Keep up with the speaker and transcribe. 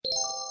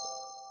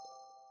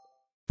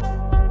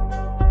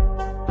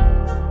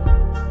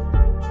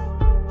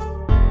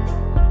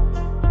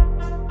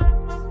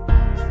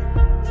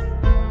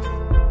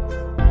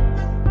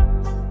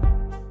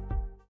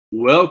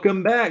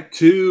Welcome back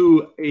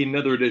to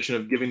another edition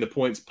of Giving the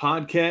Points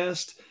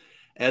podcast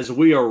as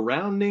we are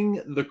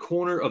rounding the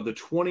corner of the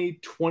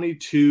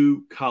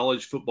 2022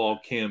 college football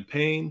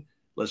campaign.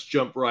 Let's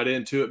jump right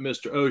into it.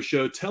 Mr.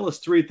 Osho, tell us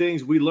three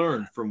things we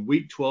learned from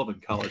week 12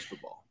 in college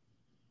football.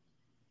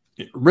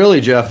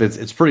 Really, Jeff,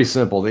 it's pretty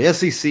simple. The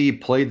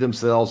SEC played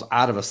themselves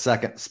out of a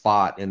second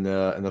spot in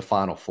the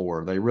Final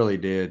Four. They really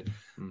did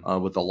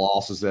with the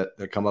losses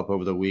that come up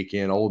over the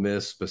weekend. Ole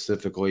Miss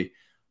specifically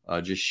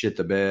just shit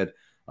the bed.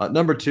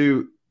 Number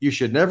two, you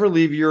should never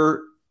leave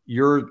your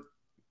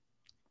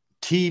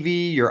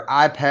TV, your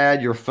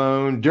iPad, your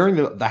phone during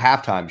the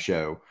halftime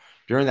show,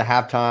 during the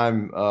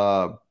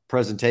halftime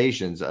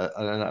presentations.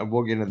 And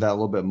we'll get into that a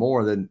little bit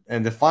more.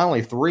 And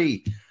finally,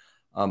 three,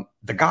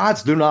 the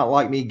gods do not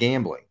like me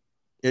gambling.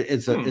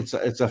 It's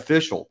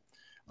official.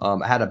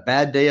 I had a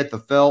bad day at the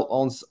Felt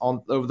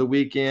on over the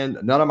weekend.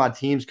 None of my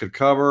teams could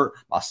cover.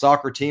 My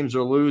soccer teams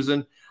are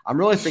losing. I'm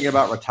really thinking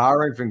about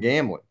retiring from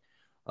gambling.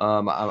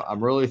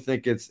 I'm really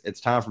think it's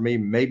time for me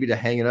maybe to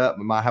hang it up.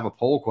 We might have a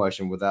poll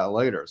question with that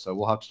later, so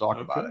we'll have to talk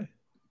about it.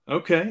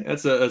 Okay,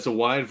 that's a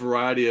wide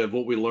variety of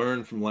what we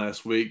learned from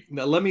last week.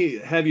 Now let me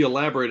have you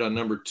elaborate on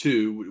number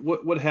two.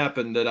 What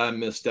happened that I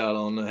missed out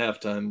on the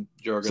halftime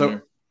jargon?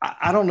 So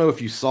I don't know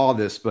if you saw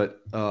this, but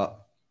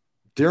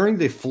during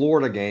the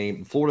Florida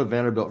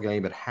Vanderbilt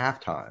game at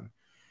halftime,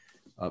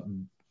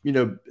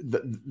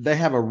 they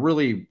have a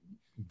really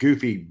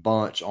goofy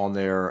bunch on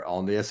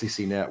the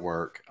SEC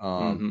network.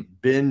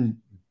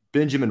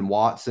 Benjamin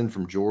Watson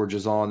from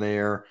Georgia's on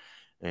there,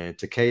 and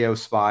Takeo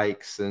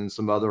Spikes and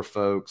some other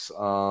folks.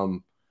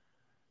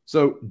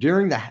 So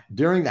during the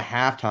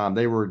halftime,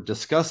 they were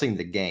discussing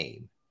the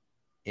game,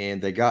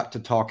 and they got to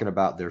talking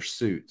about their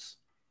suits.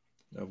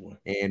 Oh boy.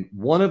 And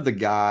one of the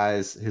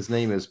guys, his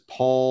name is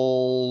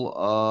Paul.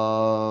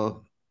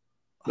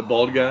 The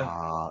bald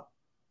guy?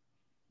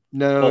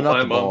 No, Paul not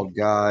Feinbaum? the bald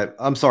guy.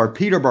 I'm sorry,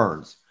 Peter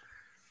Burns.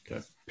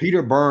 Okay.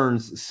 Peter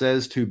Burns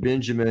says to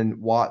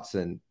Benjamin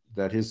Watson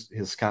that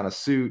his kind of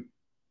suit,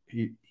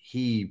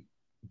 he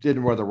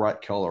didn't wear the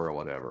right color or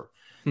whatever.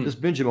 This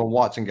Benjamin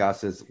Watson guy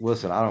says,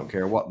 "Listen, I don't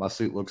care what my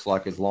suit looks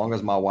like as long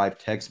as my wife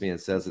texts me and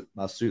says that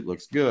my suit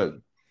looks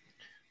good."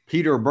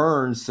 Peter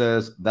Burns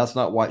says, "That's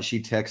not what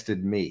she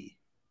texted me."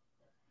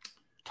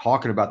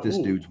 Talking about this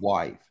dude's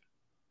wife.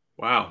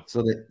 Wow.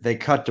 So they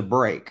cut to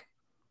break.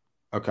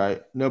 Okay.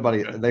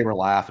 They were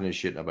laughing and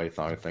shit. Nobody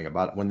thought anything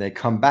about it. When they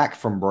come back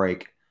from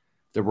break,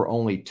 there were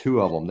only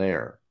two of them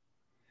there.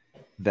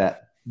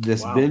 That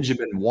this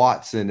Benjamin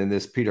Watson and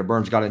this Peter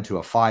Burns got into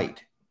a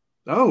fight.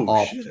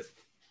 Oh, shit.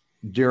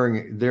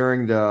 During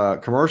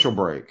the commercial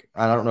break.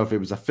 I don't know if it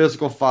was a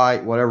physical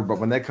fight, whatever, but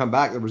when they come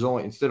back, there was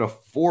only, instead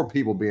of four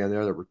people being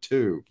there were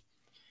two.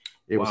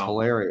 It was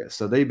hilarious.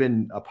 So they've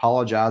been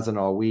apologizing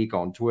all week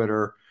on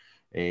Twitter,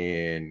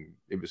 and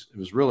it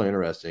was really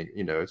interesting.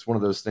 It's one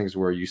of those things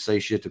where you say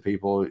shit to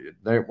people,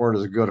 they weren't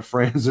as good of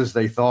friends as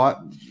they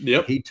thought.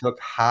 Yep. He took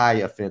high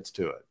offense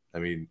to it. I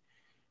mean,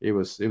 it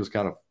was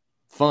kind of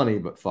funny,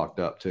 but fucked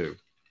up too.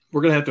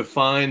 We're going to have to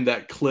find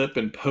that clip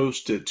and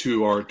post it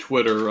to our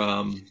Twitter.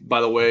 By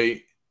the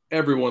way,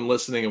 everyone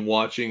listening and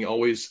watching,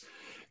 always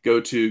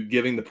go to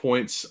Giving the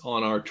Points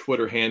on our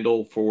Twitter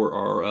handle for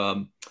our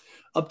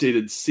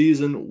updated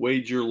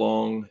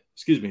season-long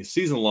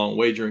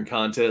wagering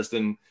contest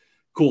and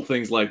cool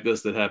things like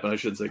this that happen. I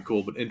shouldn't say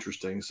cool, but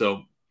interesting.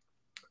 So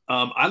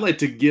I'd like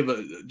to give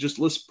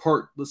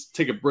let's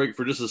take a break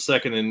for just a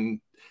second.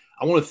 And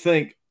I want to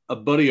thank a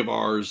buddy of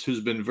ours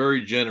who's been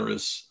very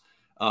generous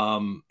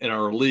in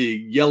our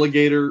league,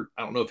 Yelligator.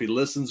 I don't know if he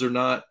listens or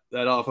not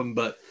that often,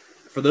 but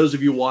for those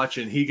of you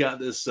watching, he got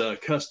this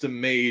custom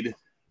made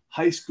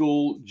high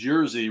school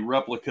jersey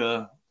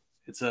replica.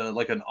 It's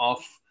like an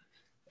off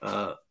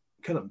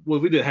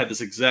we didn't have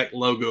this exact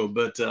logo,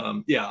 but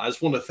I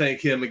just want to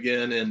thank him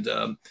again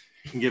and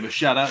give a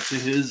shout out to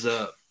his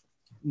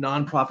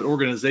nonprofit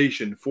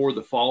organization For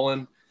the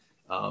Fallen.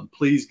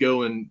 Please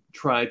go and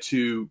try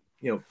to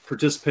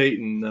participate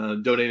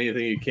and donate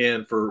anything you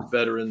can for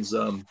veterans.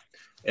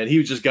 And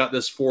he just got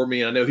this for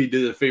me. I know he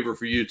did a favor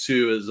for you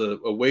too, as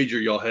a wager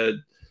y'all had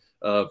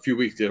a few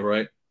weeks ago,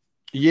 right?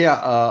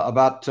 Yeah,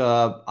 about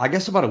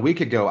a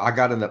week ago, I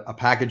got a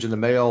package in the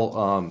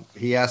mail.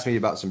 He asked me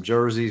about some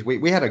jerseys.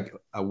 We had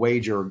a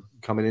wager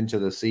coming into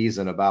the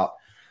season about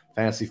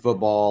fantasy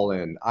football,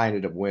 and I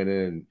ended up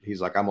winning. And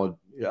he's like,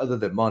 other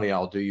than money,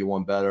 I'll do you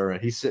one better.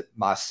 And he sent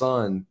my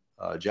son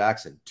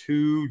Jackson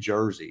 2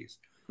 jerseys.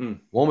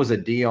 One was a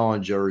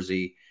Dion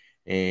jersey,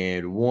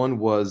 and one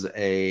was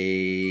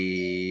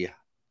I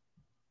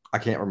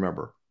can't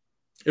remember.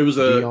 It was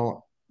a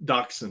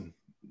Dotson.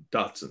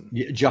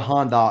 Yeah,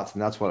 Jahan Dotson.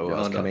 That's what it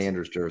was. Jahan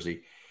Commander's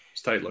jersey.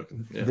 It's tight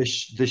looking. Yeah.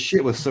 The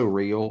shit was so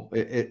real.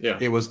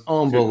 It was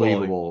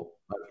unbelievable.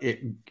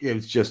 It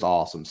was just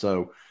awesome.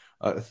 So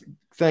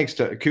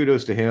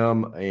kudos to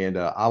him. And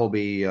I will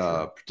be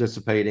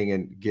participating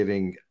and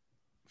giving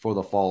For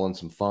the Fallen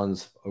some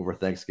funds over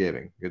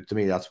Thanksgiving. To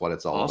me, that's what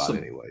it's all about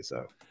anyway.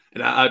 So,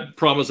 and I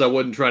promise I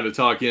wasn't trying to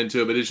talk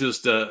into it, but it's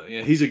just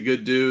he's a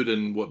good dude,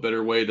 and what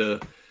better way to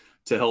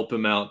to help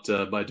him out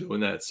by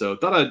doing that. So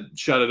thought I'd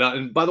shout it out.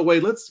 And by the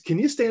way, can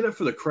you stand up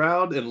for the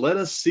crowd and let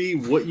us see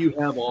what you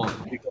have on?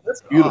 Because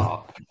that's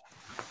beautiful.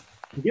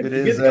 Give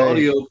the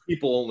audio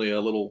people only a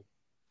little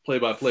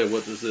play-by-play of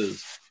what this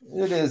is.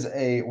 It is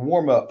a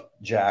warm-up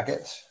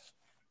jacket.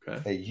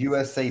 Okay. A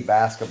USA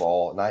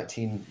Basketball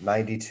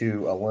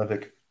 1992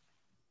 Olympic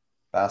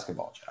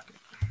basketball jacket.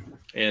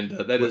 And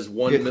that is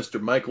one Mr.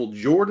 Michael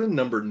Jordan,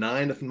 number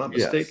 9, if I'm not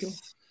mistaken.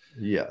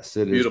 Yes,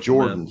 it is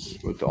Jordan's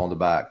on the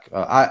back.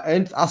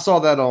 I saw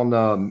that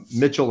on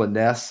Mitchell and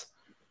Ness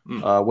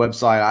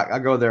website. I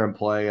go there and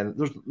play, and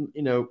there's,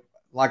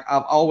 like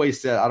I've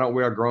always said, I don't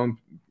wear grown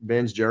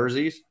men's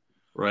jerseys.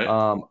 Right.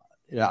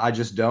 I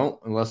just don't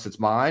unless it's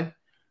mine.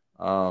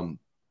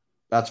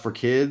 That's for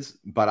kids.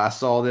 But I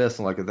saw this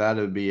and that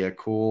would be a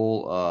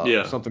cool,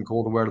 something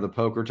cool to wear to the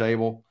poker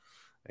table.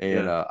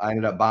 And I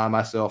ended up buying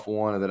myself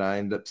one, and then I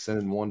ended up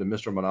sending one to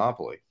Mr.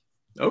 Monopoly.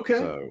 Okay.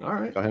 So, all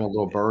right. Got him a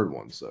little bird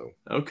one. So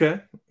okay.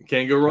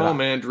 Can't go wrong,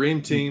 man.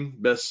 Dream team,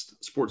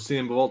 best sports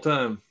team of all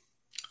time.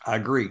 I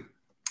agree.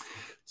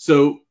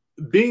 So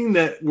being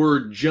that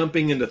we're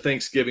jumping into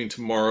Thanksgiving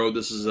tomorrow,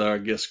 this is I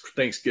guess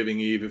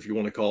Thanksgiving Eve, if you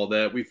want to call it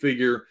that, we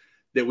figure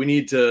that we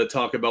need to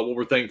talk about what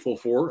we're thankful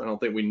for. I don't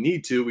think we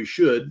need to, we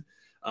should.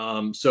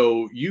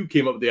 So you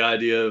came up with the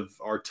idea of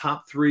our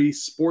top 3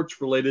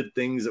 sports related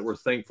things that we're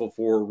thankful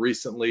for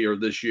recently or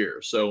this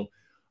year. So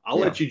I'll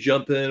let you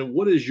jump in.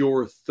 What is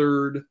your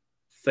third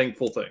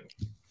thankful thing?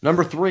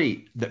 Number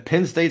 3, that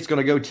Penn State's going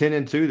to go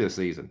 10-2 this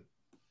season.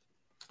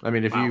 I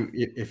mean,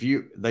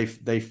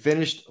 they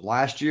finished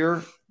last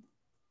year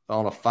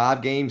on a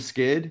 5-game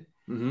skid.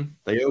 Mm-hmm.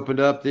 They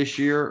opened up this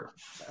year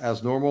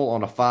as normal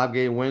on a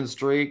 5-game win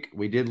streak.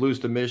 We did lose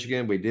to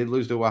Michigan. We did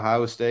lose to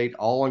Ohio State,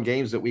 all in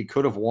games that we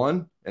could have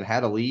won and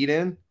had a lead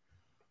in.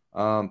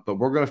 But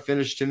we're going to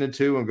finish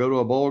 10-2 and go to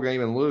a bowl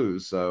game and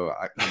lose. So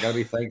I got to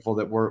be thankful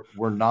that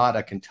we're not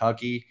a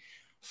Kentucky.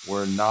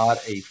 We're not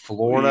a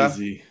Florida.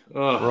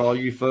 For all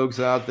you folks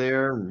out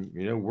there,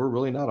 we're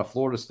really not a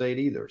Florida State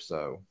either.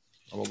 So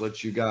I'm going to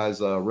let you guys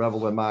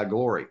revel in my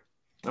glory.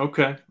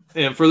 Okay.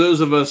 And for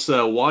those of us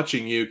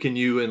watching you, can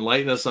you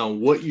enlighten us on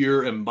what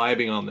you're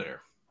imbibing on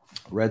there?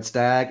 Red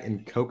Stag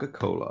and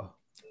Coca-Cola.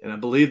 And I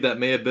believe that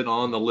may have been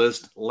on the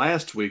list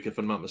last week, if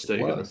I'm not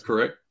mistaken.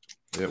 Correct?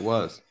 It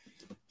was.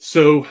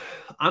 So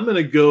I'm going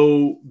to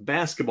go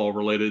basketball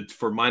related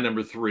for my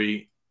number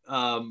 3.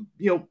 From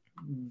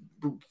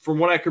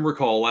what I can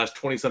recall, last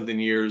 20-something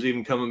years,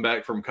 even coming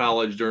back from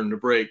college during the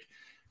break,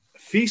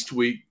 feast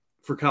week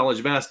for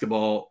college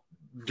basketball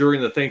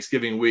during the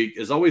Thanksgiving week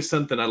is always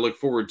something I look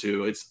forward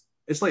to.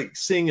 It's like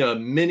seeing a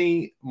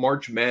mini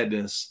March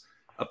Madness,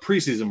 a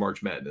preseason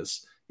March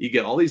Madness. You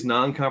get all these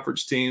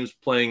non-conference teams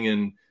playing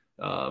in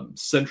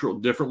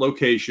different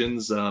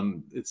locations.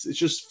 It's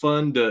just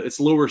fun it's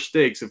lower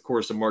stakes, of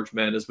course, in March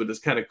Madness, but it's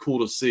kind of cool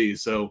to see.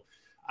 So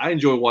I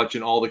enjoy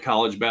watching all the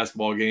college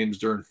basketball games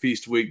during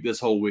feast week this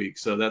whole week.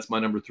 So that's my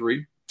number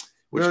 3.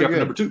 What you got for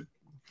number 2?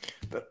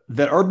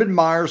 That Urban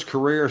Meyer's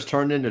career has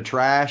turned into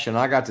trash, and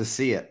I got to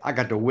see it. I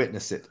got to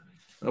witness it.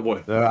 Oh,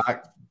 boy.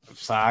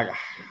 I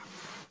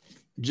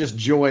just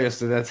joyous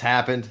that that's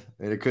happened,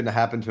 and it couldn't have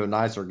happened to a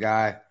nicer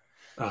guy.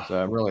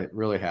 So I'm really,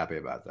 really happy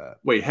about that.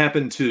 Wait,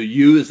 happened to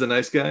you as the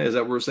nice guy? Is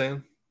that what we're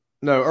saying?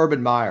 No,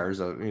 Urban Meyer's.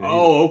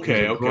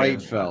 Okay.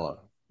 Great fella.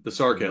 The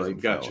sarcasm.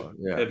 Gotcha.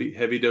 Yeah.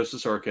 Heavy dose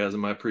of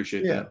sarcasm. I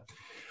appreciate that.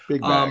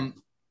 Big bag.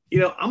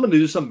 I'm going to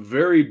do something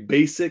very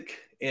basic,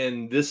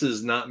 and this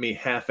is not me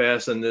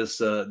half-assing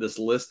this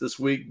list this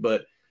week,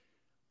 but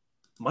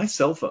my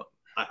cell phone.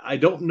 I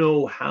don't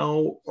know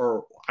how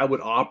or I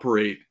would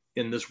operate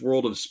in this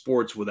world of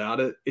sports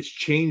without it. It's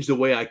changed the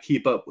way I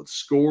keep up with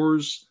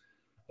scores,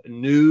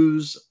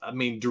 news,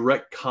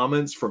 direct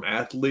comments from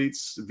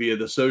athletes via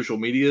the social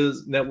media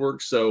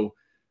networks. So,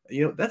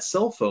 that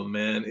cell phone,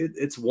 man,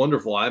 it's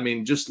wonderful.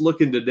 Just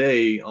looking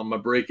today on my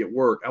break at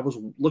work, I was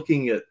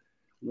looking at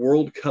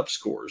World Cup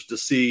scores to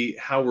see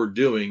how we're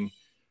doing.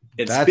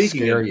 And that's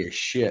scary as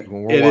shit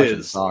when we're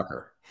watching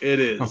soccer. It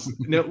is.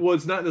 Well,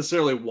 it's not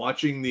necessarily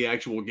watching the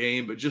actual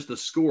game, but just the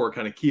score,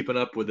 kind of keeping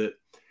up with it.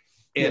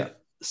 And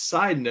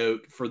side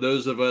note, for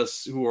those of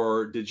us who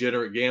are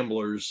degenerate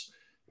gamblers,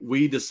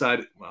 we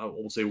decided, I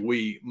won't say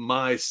we,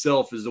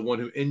 myself is the one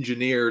who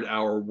engineered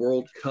our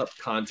World Cup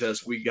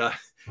contest. We got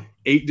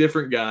 8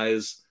 different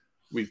guys.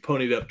 We've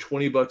ponied up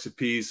 $20 a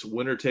piece,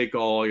 winner take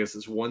all. I guess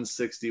it's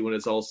 $160 when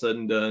it's all said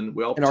and done.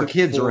 And our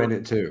kids are in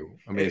it too.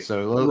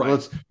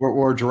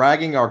 We're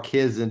dragging our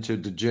kids into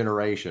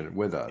degeneration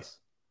with us.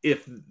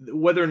 If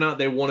whether or not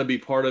they want to be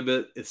part of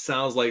it, it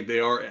sounds like they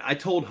are. I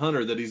told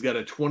Hunter that he's got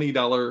a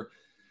 $20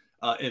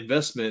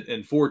 investment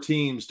in 4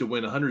 teams to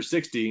win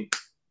 $160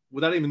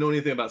 without even knowing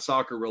anything about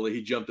soccer. Really,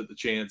 he jumped at the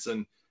chance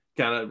and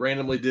kind of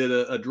randomly did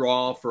a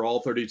draw for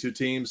all 32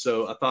 teams.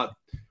 So I thought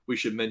we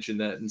should mention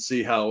that and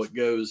see how it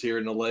goes here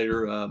in the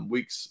later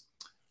weeks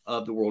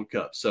of the World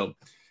Cup. So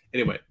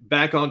anyway,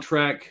 back on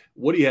track.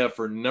 What do you have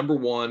for number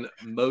 1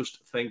 most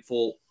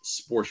thankful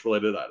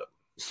sports-related item?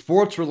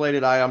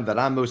 Sports-related item that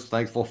I'm most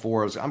thankful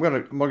for is I'm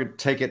gonna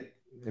take it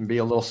and be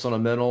a little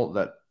sentimental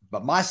that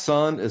but my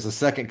son is the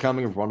second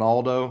coming of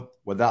Ronaldo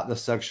without the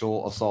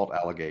sexual assault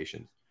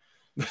allegations.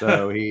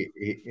 So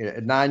he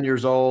at 9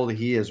 years old,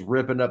 he is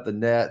ripping up the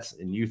nets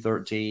in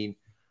U13.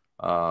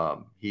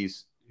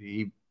 He's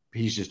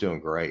just doing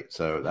great.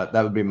 So that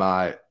would be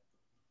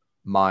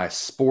my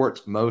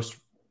sport most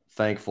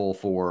thankful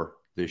for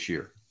this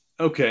year.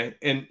 Okay.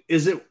 And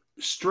is it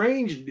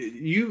strange?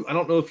 I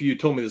don't know if you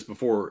told me this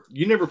before.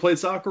 You never played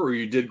soccer, or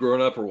you did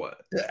growing up, or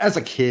what? As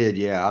a kid,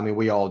 yeah. I mean,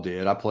 we all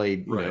did. I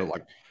played, Right.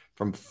 like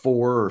from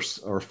 4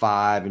 or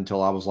 5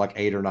 until I was like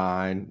 8 or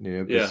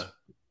 9. Yeah.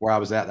 Where I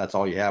was at, that's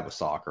all you had was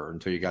soccer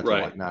until you got to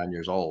Right. like 9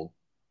 years old.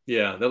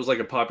 Yeah, that was like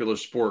a popular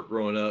sport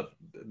growing up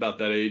about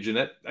that age, and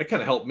that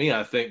kind of helped me,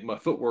 I think, my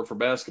footwork for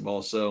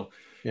basketball. So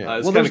Yeah.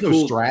 it's Well, kind there's of no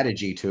cool.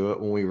 strategy to it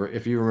when we were,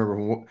 if you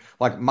remember,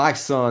 like my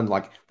son,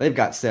 like they've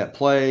got set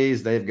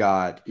plays, they've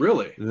got,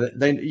 Really?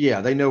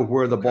 they know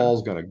where the Okay.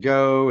 ball's going to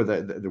go,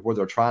 where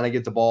they're trying to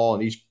get the ball,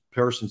 and each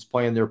person's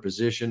playing their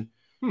position.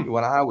 Hmm.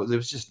 When it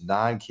was just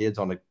 9 kids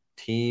on a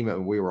team,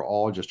 and we were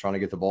all just trying to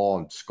get the ball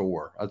and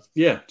score.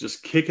 Yeah,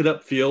 just kick it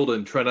up field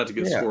and try not to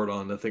get Yeah. scored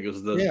on. I think it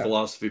was the Yeah.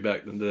 philosophy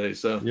back in the day.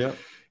 So Yeah.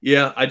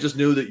 yeah, I just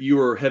knew that you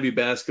were heavy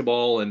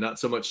basketball and not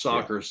so much Yeah.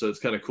 soccer. So it's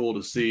kind of cool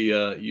to see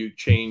you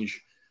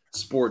change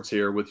sports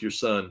here with your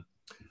son.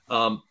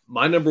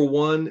 My number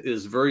one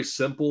is very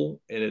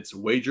simple, and it's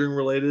wagering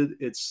related.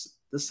 It's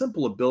the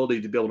simple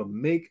ability to be able to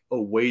make a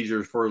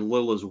wager for as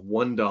little as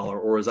 $1,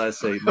 or as I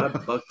say, my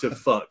buck to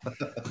fuck.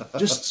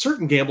 Just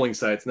certain gambling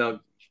sites.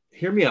 Now,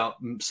 hear me out.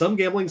 Some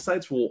gambling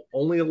sites will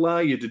only allow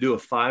you to do a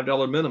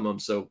 $5 minimum.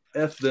 So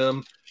F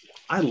them.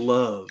 I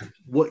love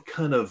what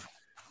kind of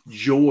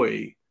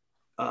joy,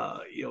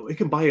 it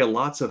can buy you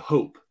lots of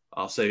hope,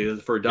 I'll say,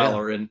 for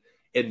 $1.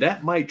 And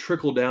that might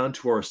trickle down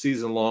to our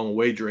season-long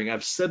wagering.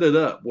 I've set it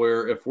up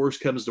where if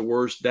worst comes to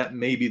worst, that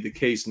may be the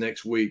case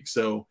next week.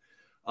 So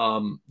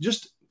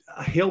just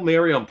a Hail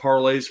Mary on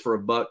parlays for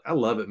 $1. I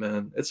love it,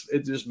 man.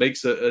 It just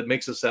makes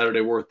a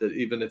Saturday worth it,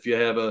 even if you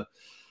have a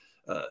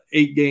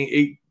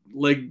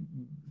 8-leg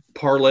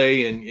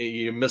parlay and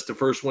you missed the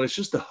first one. It's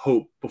just a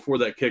hope before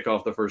that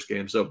kickoff the first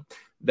game. So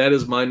that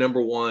is my number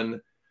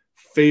one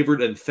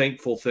favorite and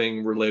thankful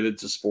thing related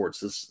to sports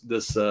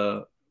this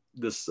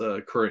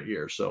current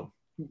year. So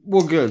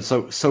Well, good.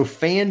 So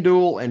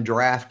FanDuel and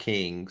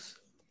DraftKings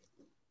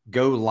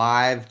go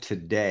live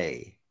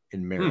today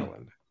in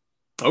Maryland.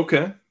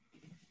 Okay.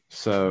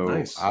 So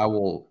Nice. I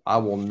will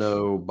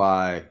know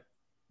by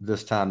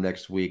this time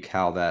next week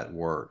how that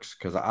works,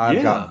 because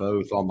I've got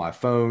both on my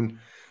phone. Okay.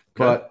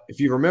 But if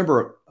you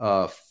remember,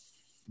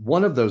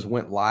 one of those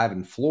went live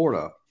in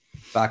Florida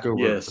back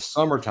over the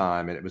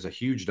summertime, and it was a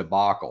huge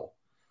debacle.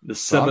 The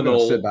So I'm Seminole.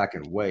 going to sit back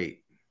and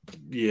wait.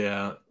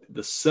 Yeah,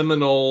 the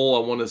Seminole.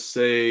 I want to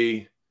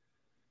say,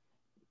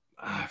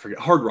 I forget.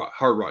 Hard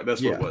Rock.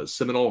 That's what it was.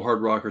 Seminole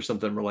Hard Rock or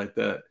something like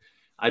that.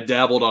 I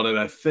dabbled on it,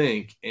 I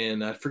think,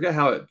 and I forget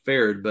how it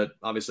fared, but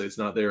obviously it's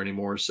not there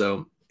anymore.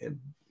 So,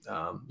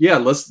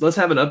 let's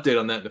have an update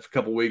on that in a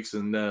couple weeks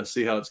and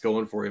see how it's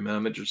going for you, man.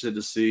 I'm interested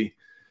to see.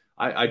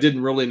 I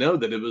didn't really know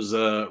that it was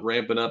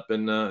ramping up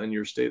in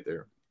your state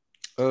there.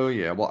 Oh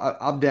yeah, well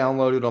I've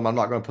downloaded them. I'm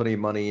not going to put any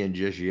money in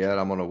just yet.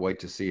 I'm going to wait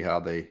to see how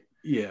they.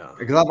 Yeah,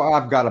 because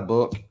I've got a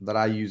book that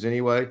I use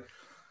anyway,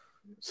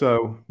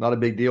 so not a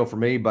big deal for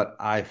me. But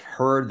I've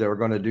heard they're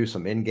going to do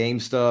some in-game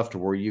stuff to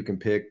where you can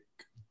pick,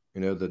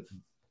 the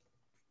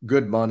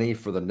good money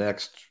for the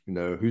next,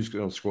 who's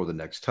going to score the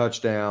next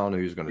touchdown,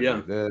 who's going to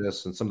do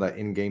this, and some of that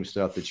in-game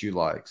stuff that you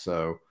like.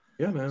 So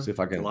yeah, man, see if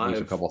I can lose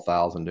a couple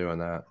thousand doing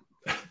that.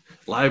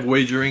 Live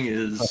wagering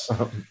is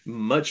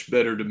much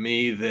better to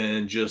me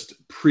than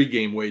just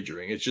pregame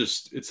wagering.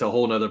 It's a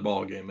whole nother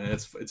ball game, man.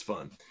 It's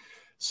fun.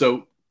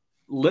 So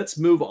let's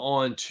move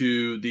on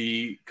to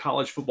the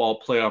college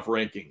football playoff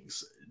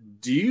rankings.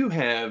 Do you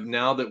have,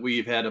 now that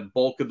we've had a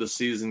bulk of the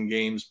season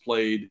games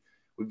played,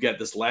 we've got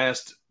this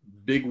last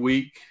big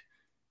week.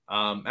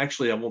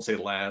 Actually, I won't say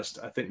last.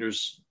 I think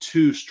there's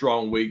 2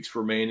 strong weeks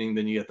remaining.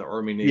 Then you get the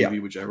Army Navy,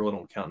 which I really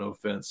don't count. No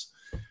offense.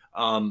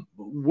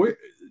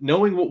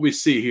 Knowing what we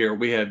see here,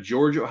 we have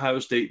Georgia, Ohio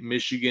State,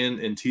 Michigan,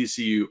 and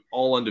TCU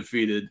all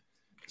undefeated.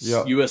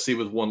 USC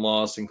with 1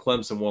 loss and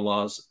Clemson 1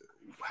 loss.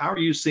 How are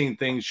you seeing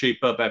things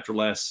shape up after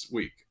last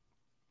week?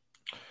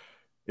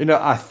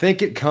 I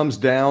think it comes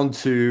down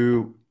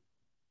to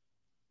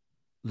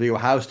the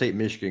Ohio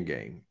State-Michigan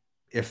game.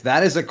 If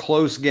that is a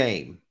close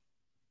game,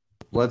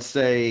 let's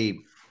say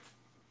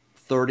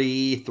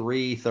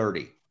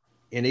 33-30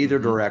 in either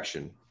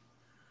direction,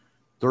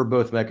 they're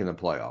both making the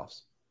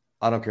playoffs.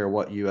 I don't care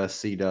what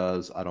USC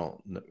does. I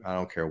don't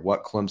care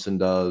what Clemson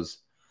does.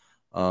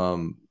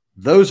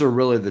 Those are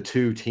really the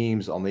 2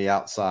 teams on the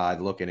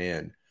outside looking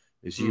in,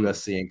 is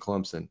USC and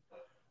Clemson.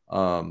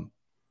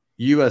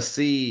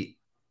 USC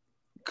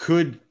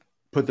could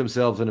put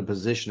themselves in a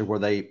position where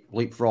they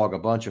leapfrog a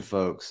bunch of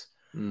folks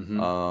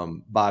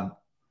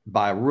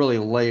by really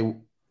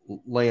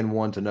laying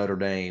one to Notre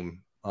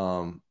Dame.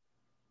 And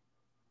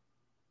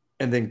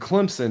then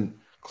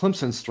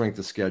Clemson's strength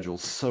of schedule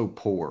is so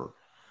poor.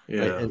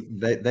 Yeah.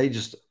 They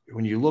just,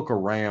 when you look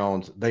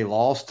around, they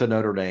lost to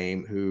Notre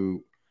Dame,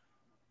 who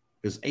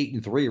is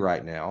 8-3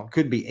 right now,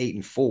 could be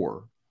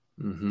 8-4.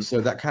 Mm-hmm.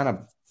 So that kind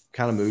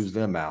of moves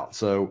them out.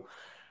 So,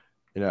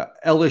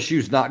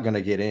 LSU's not going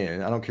to get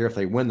in. I don't care if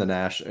they win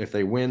if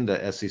they win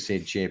the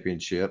SEC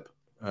championship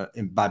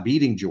and by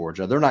beating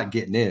Georgia, they're not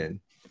getting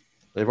in.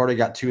 They've already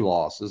got 2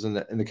 losses, and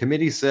the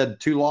committee said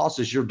 2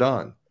 losses, you're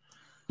done.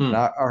 And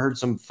I heard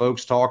some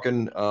folks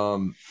talking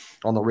on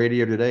the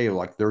radio today,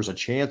 like there's a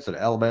chance that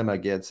Alabama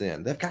gets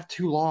in. They've got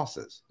 2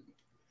 losses.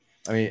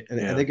 I mean, and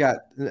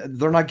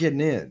they're not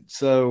getting in.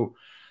 So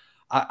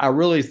I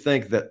really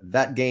think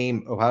that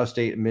game, Ohio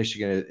State and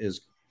Michigan,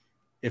 is,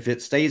 if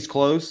it stays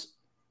close,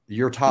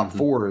 your top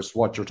 4 is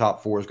what your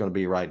top 4 is going to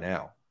be right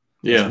now.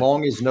 Yeah. As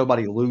long as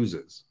nobody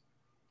loses.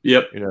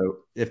 Yep.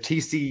 If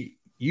TCU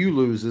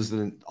loses,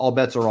 then all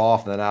bets are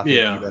off. Then I think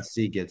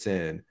USC gets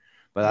in,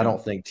 but I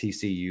don't think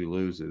TCU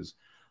loses.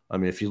 I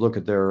mean, if you look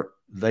at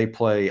they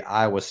play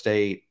Iowa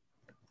State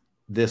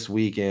this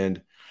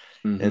weekend,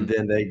 and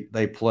then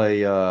they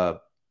play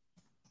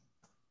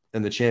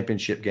in the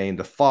championship game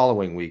the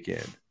following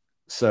weekend.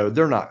 So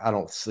I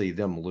don't see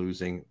them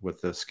losing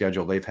with the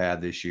schedule they've had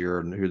this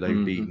year and who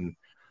they've beaten.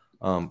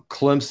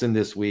 Clemson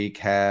this week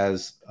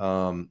has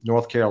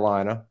South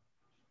Carolina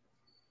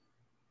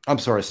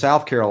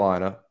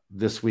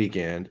this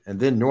weekend, and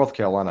then North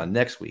Carolina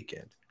next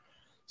weekend.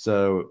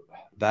 So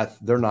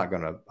they're not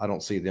going to, I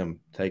don't see them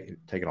taking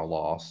a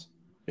loss.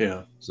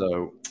 Yeah.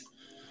 So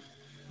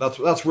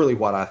that's really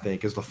what I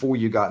think is the 4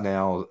 you got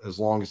now, as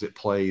long as it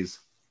plays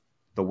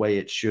the way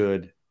it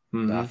should.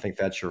 I think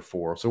that's your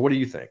 4. So what do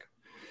you think?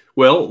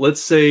 Well,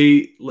 let's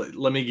say,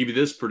 let me give you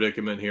this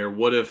predicament here.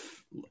 What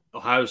if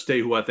Ohio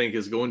State, who I think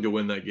is going to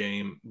win that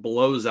game,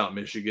 blows out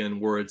Michigan,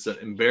 where it's an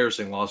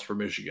embarrassing loss for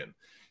Michigan?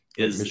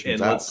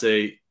 Let's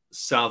say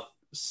South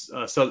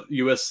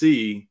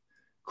USC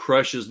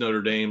crushes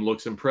Notre Dame,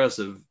 looks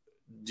impressive.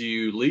 Do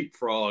you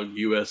leapfrog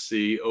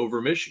USC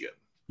over Michigan?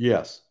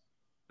 Yes.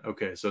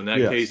 Okay, so in that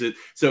case,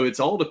 it's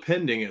all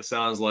depending. It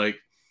sounds like,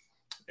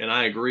 and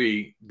I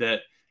agree that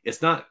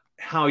it's not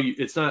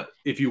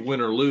if you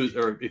win or lose,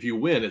 or if you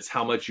win, it's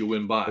how much you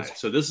win by.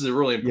 So this is a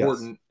really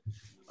important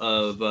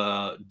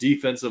of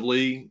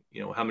defensively,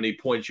 how many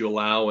points you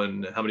allow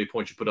and how many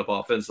points you put up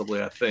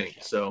offensively, I think.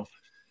 So,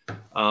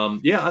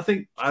 I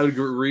think I would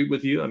agree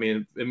with you. I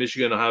mean,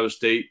 Michigan and Ohio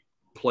State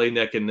play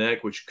neck and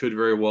neck, which could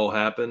very well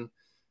happen.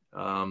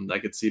 I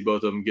could see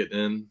both of them getting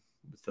in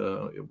with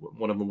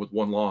one of them with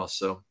 1 loss.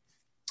 So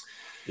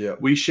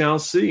we shall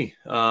see.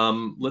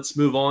 Let's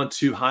move on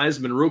to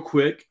Heisman real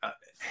quick.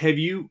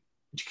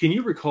 Can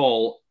you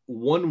recall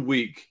 1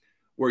 week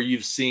where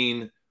you've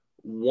seen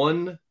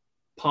one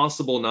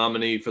possible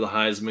nominee for the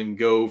Heisman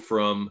go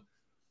from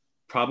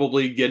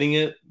probably getting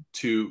it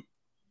to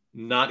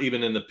not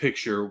even in the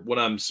picture? What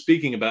I'm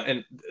speaking about,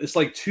 and it's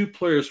like 2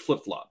 players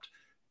flip-flopped.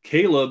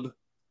 Caleb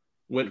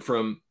went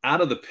from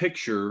out of the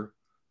picture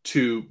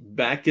to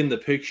back in the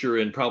picture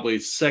and probably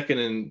second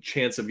in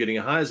chance of getting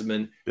a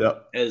Heisman,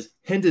 as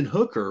Hendon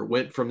Hooker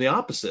went from the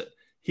opposite.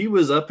 He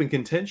was up in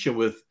contention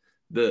with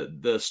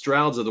the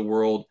Strouds of the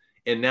world,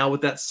 and now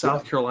with that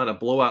South Carolina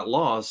blowout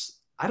loss,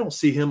 I don't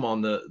see him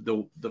on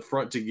the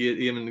front to get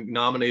even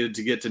nominated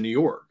to get to New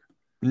York.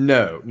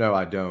 No,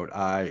 I don't.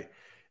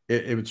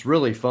 It's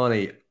really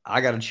funny.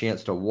 I got a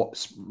chance to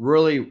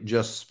really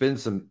just spend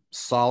some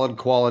solid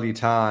quality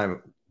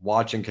time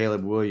watching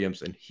Caleb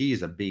Williams, and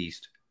he's a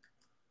beast.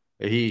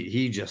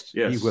 He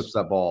whips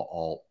that ball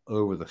all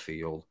over the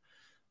field.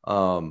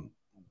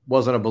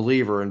 Wasn't a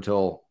believer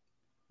until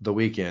the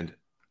weekend.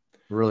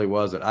 Really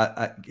wasn't.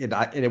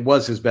 And it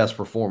was his best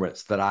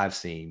performance that I've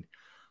seen.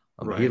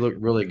 He looked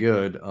really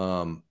good.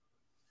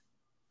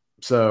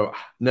 So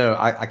no,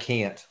 I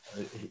can't.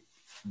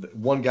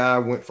 One guy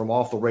went from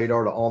off the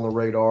radar to on the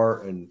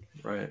radar, and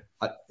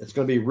it's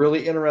going to be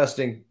really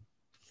interesting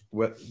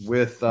with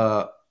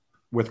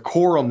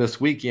Corum this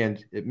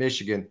weekend at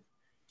Michigan.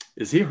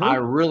 Is he hurt?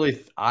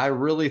 I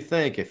really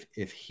think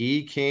if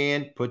he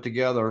can put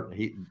together,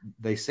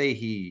 they say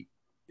he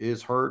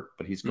is hurt,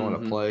 but he's going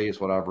to play, is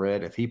what I've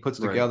read. If he puts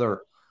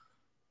together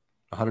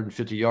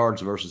 150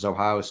 yards versus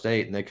Ohio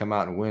State and they come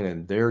out and win,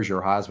 and there's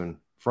your Heisman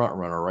front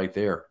runner right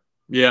there.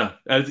 Yeah,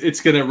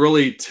 it's going to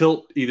really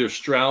tilt either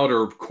Stroud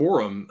or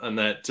Corum, and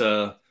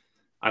that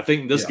I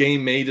think this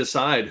game may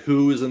decide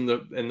who is in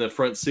the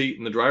front seat,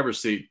 in the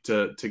driver's seat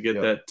to get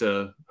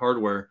that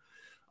hardware.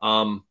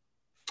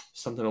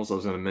 Something else I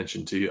was going to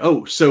mention to you.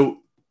 Oh, so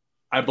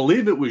I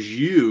believe it was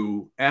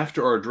you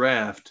after our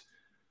draft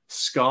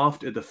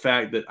scoffed at the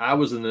fact that I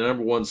was in the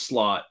number 1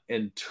 slot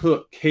and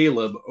took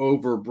Caleb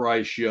over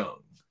Bryce Young.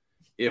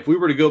 If we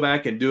were to go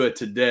back and do it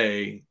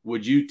today,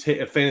 would you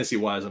take,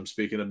 fantasy-wise I'm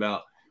speaking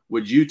about,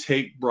 would you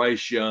take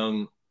Bryce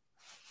Young,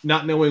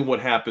 not knowing what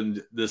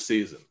happened this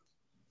season?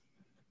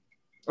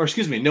 Or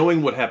excuse me,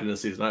 knowing what happened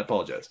this season. I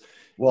apologize.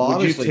 Well, would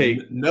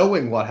obviously,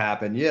 knowing what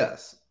happened,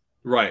 yes.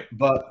 Right.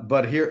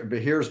 But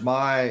here's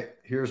my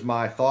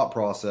thought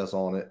process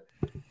on it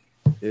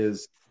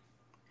is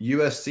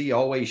USC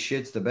always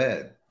shits the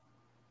bed.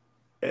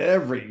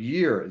 every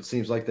year it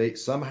seems like they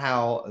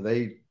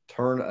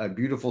turn a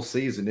beautiful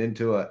season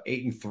into a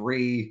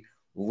 8-3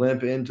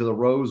 limp into the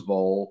Rose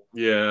Bowl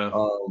Yeah.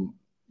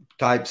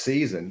 Type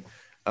season.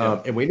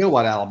 Yeah. And we know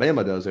what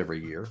Alabama does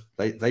every year.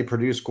 They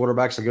produce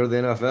quarterbacks that go to the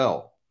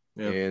NFL.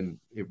 Yeah. And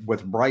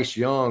with Bryce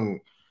Young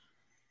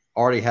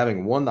already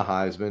having won the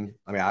Heisman,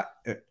 I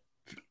mean,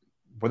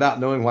 without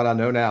knowing what I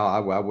know now,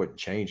 I wouldn't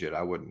change it.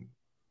 I wouldn't,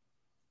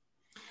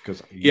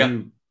 because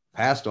you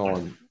passed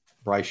on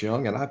Bryce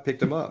Young and I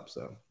picked him up.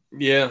 So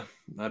yeah,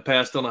 I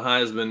passed on a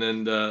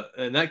Heisman,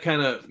 and that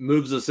kind of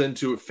moves us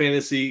into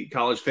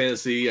college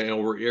fantasy. You know,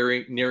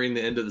 we're nearing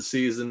the end of the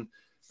season.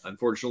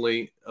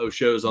 Unfortunately,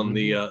 Osho's on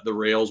the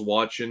rails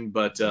watching,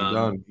 but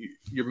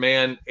your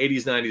man,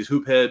 80s, 90s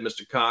hoop head,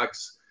 Mr.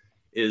 Cox,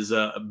 is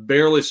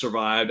barely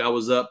survived. I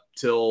was up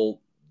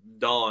till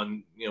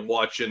dawn,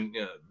 watching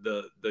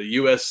the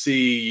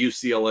USC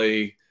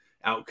UCLA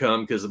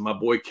outcome because my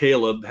boy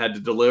Caleb had to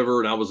deliver,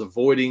 and I was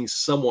avoiding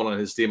someone on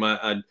his team.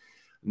 I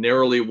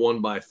narrowly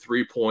won by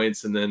 3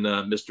 points, and then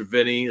Mr.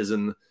 Vinny is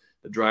in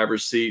the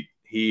driver's seat.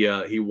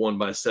 He won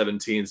by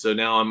 17. So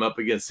now I'm up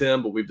against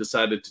him, but we've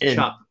decided to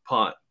chop the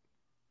pot.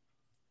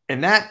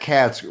 And that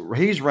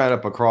he's ran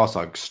up across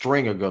a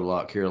string of good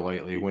luck here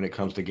lately when it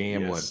comes to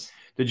gambling. Yes.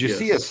 Did you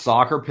see his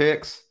soccer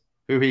picks?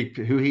 Who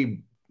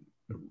he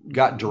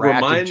got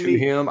drafted to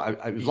him?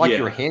 It was like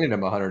you were handing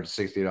him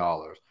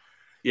 $160.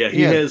 Yeah,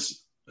 he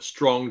has a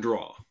strong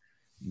draw.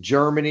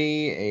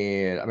 Germany,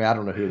 and I mean, I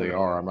don't know who they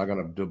are. I'm not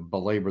going to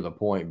belabor the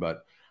point,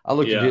 but I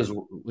looked at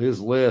his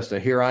list,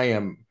 and here I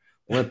am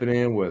limping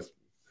in with,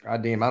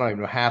 goddamn, I don't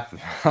even know half.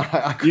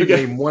 I couldn't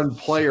name one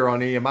player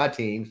on any of my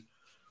teams.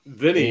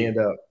 Vinny, and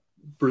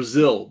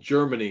Brazil,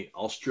 Germany,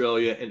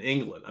 Australia, and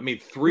England. I mean,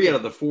 3 out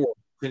of the 4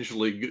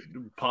 potentially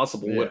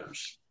possible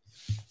winners.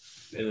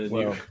 And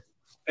then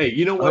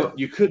you know what?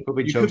 You could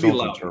be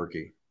loud.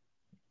 Turkey.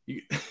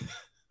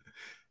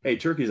 Hey,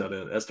 Turkey's not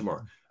in. That's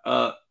tomorrow.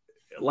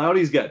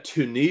 Loudy's got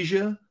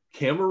Tunisia,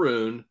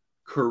 Cameroon,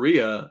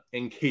 Korea,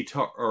 and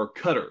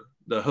Qatar,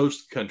 the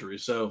host country.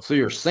 So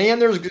you're saying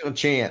there's a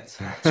chance.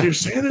 So you're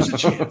saying there's a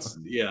chance.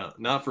 Yeah,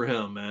 not for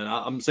him, man.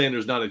 I'm saying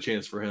there's not a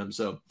chance for him.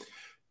 So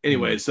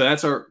anyway, so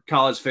that's our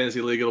college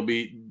fantasy league. It'll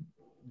be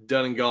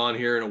done and gone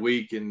here in a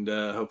week, and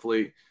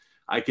hopefully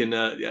I can.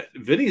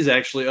 Vinny's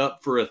actually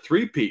up for a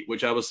 3-peat,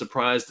 which I was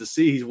surprised to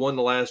see. He's won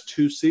the last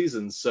 2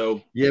 seasons.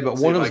 So yeah, but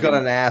one of them's got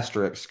an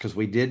asterisk because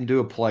we didn't do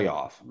a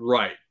playoff.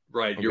 Right.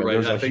 Okay, you're right.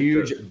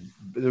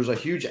 There's a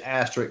huge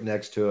asterisk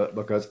next to it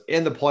because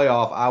in the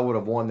playoff I would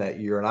have won that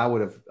year, and I would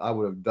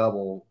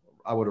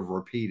have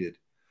repeated.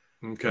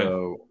 Okay.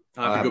 So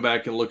I have to go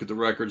back and look at the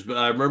records, but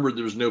I remember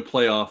there was no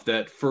playoff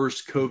that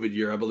first COVID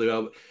year. I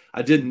believe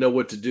I didn't know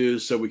what to do,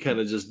 so we kind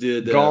of just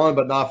did. Gone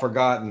but not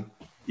forgotten.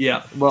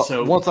 Yeah. Well,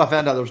 once I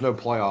found out there was no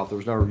playoff, there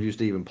was no use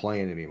to even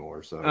playing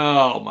anymore. So.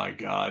 Oh my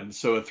God!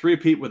 So a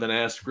 3-peat with an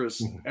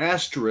asterisk,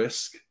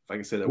 if I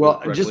can say that.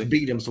 Well, just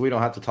beat him so we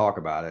don't have to talk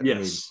about it. Yes. I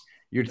mean,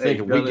 you're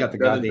thinking we got the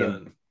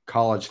goddamn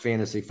college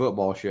fantasy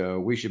football show.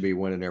 We should be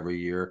winning every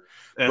year.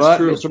 That's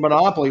true. Mr.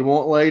 Monopoly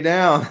won't lay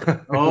down.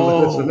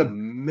 Oh,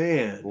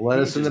 man. Let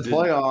us in the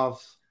playoffs.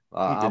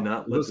 He did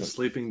not let the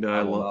sleeping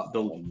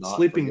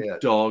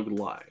dog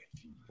lie.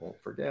 Won't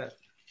forget.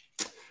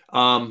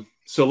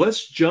 So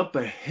let's jump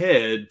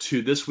ahead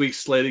to this week's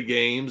slate of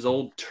games.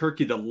 Old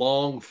Turkey, the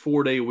long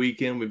 4-day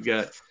weekend. We've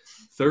got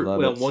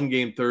one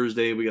game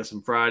Thursday. We got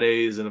some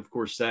Fridays and, of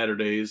course,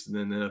 Saturdays, and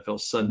then NFL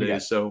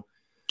Sundays. So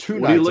 2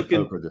 nights of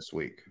poker this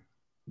week.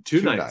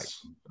 2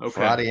 nights. Okay.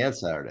 Friday and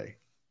Saturday.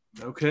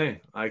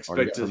 Okay. I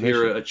expect to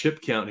hear a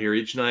chip count here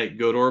each night.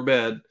 Go to our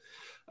bed.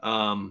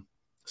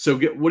 So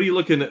what are you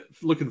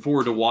looking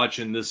forward to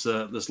watching this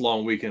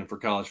long weekend for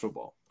college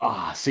football?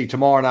 See,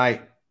 tomorrow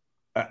night,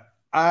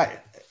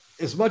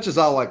 as much as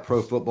I like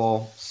pro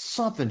football,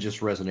 something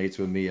just resonates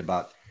with me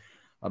about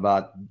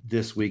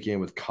this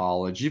weekend with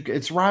college.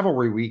 It's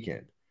rivalry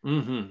weekend.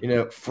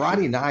 Mm-hmm.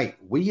 Friday night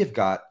we have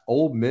got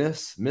Ole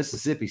Miss,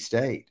 Mississippi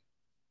State.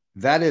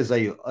 That is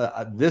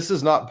this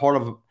is not part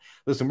of.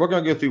 Listen, we're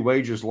going to go through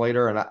wagers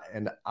later,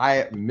 and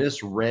I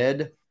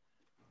misread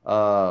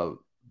the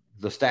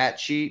stat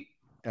sheet,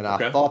 and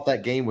I thought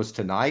that game was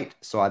tonight,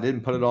 so I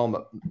didn't put it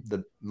on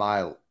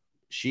my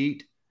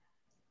sheet.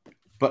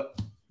 But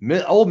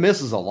Ole Miss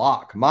is a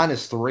lock,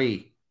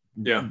 -3.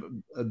 Yeah,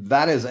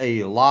 that is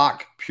a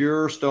lock,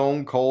 pure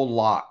stone cold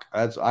lock.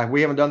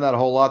 We haven't done that a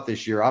whole lot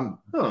this year. I'm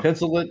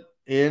penciling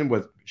it in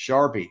with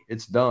Sharpie.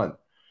 It's done.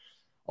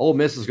 Ole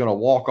Miss is going to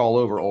walk all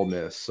over Ole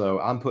Miss, so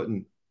I'm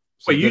putting.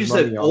 Wait, you just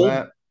said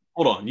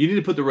Hold on, you need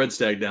to put the red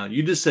stag down.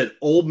 You just said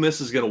Ole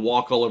Miss is going to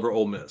walk all over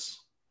Ole Miss.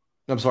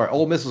 I'm sorry,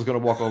 Ole Miss is going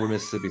to walk over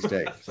Mississippi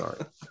State. Sorry.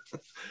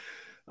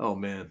 Oh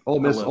man, Ole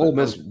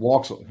Miss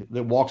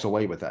walks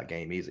away with that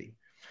game easy.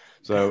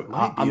 So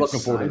I'm looking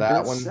forward to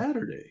that one.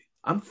 Saturday.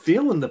 I'm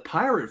feeling the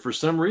Pirate for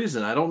some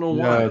reason. I don't know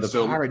why. No,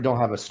 the Pirate don't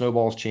have a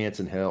snowball's chance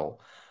in hell.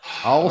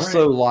 I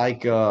also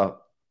I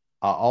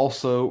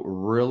also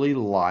really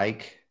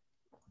like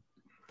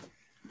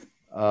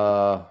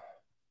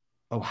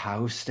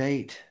Ohio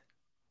State.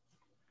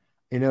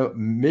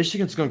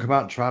 Michigan's going to come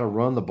out and try to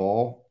run the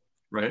ball,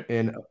 Right.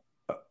 and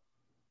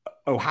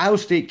Ohio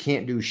State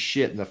can't do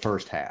shit in the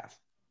first half.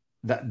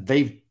 That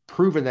they've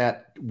proven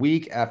that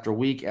week after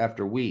week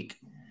after week.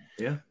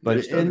 Yeah.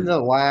 But in the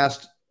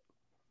last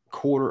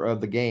quarter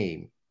of the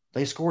game,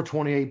 they score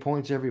 28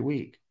 points every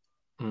week.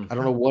 I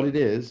don't know what it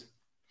is,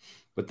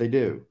 but they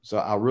do. So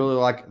I really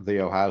like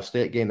the Ohio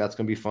State game. That's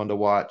going to be fun to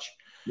watch.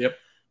 Yep.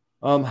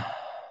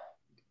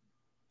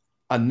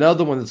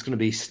 Another one that's going to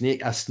be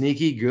a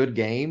sneaky good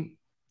game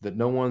that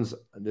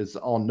is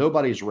on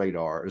nobody's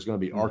radar is going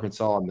to be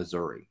Arkansas and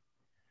Missouri.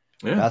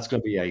 Yeah. That's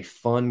going to be a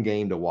fun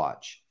game to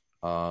watch.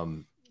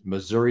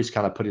 Missouri's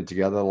kind of put it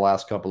together the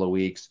last couple of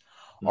weeks.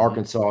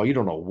 Arkansas, you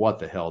don't know what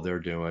the hell they're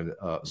doing.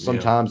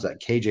 Sometimes that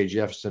KJ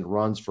Jefferson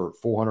runs for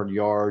 400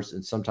 yards,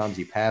 and sometimes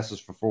he passes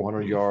for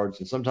 400 yards,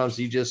 and sometimes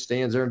he just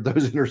stands there and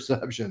throws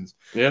interceptions.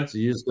 Yeah. So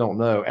you just don't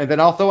know. And then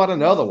I'll throw out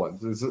another one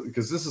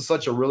because this is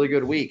such a really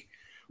good week.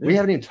 Yeah. We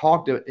haven't even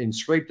talked and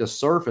scraped the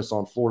surface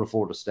on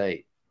Florida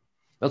State.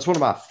 That's one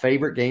of my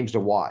favorite games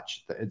to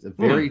watch. It's a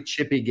very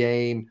chippy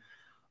game.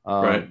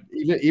 Right.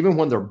 Even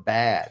when they're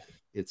bad,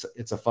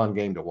 it's a fun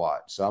game to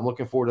watch. So I'm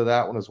looking forward to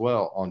that one as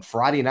well on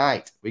Friday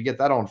night. We get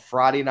that on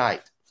Friday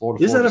night.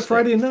 Is that a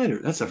Friday nighter?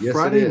 That's a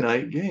Friday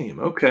night game.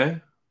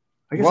 Okay.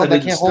 I guess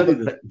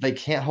they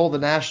can't hold the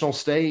national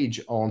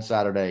stage on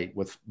Saturday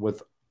with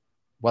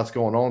what's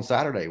going on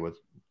Saturday with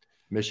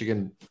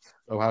Michigan,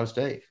 Ohio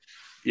State.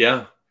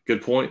 Yeah,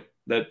 good point.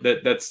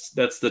 That's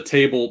the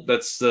table.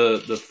 That's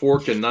the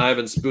fork and knife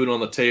and spoon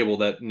on the table.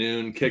 That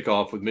noon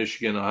kickoff with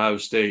Michigan, Ohio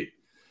State.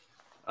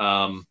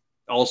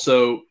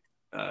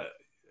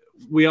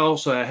 We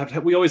always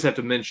have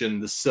to mention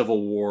the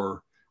Civil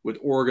War with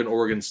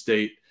Oregon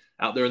State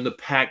out there in the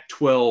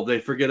Pac-12. They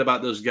forget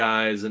about those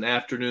guys. An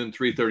afternoon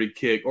 3:30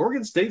 kick.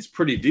 Oregon State's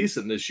pretty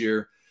decent this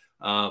year.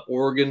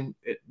 Oregon,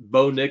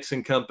 Bo Nix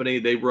and company,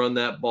 they run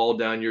that ball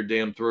down your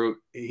damn throat.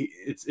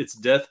 It's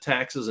death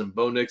taxes, and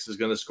Bo Nix is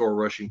going to score a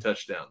rushing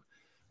touchdown.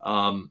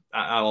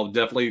 I'll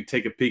definitely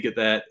take a peek at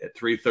that at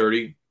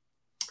 3:30.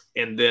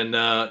 And then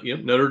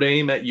Notre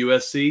Dame at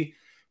USC.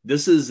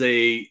 This is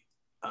a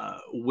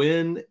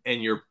win,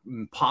 and you're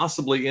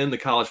possibly in the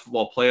college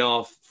football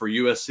playoff for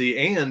USC,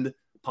 and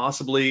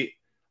possibly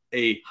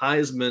a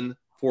Heisman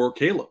for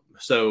Caleb.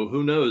 So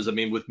who knows? I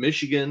mean, with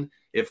Michigan,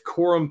 if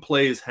Corum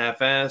plays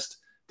half-assed,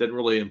 doesn't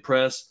really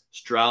impress,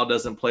 Stroud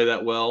doesn't play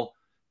that well,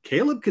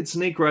 Caleb could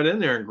sneak right in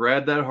there and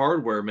grab that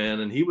hardware, man,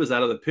 and he was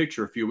out of the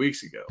picture a few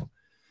weeks ago.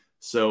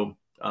 So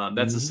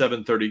that's a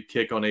 7:30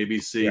 kick on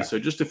ABC. Yeah. So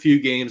just a few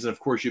games, and of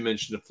course you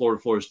mentioned the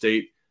Florida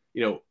State,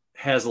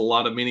 has a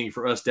lot of meaning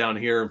for us down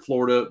here in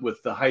Florida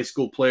with the high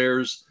school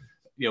players.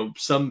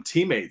 Some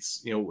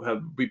teammates,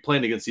 have be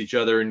playing against each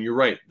other, and you're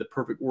right. The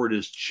perfect word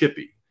is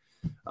chippy.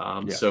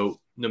 So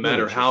no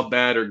matter how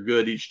bad or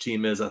good each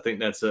team is, I think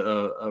that's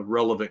a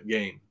relevant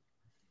game.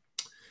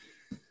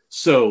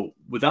 So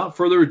without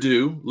further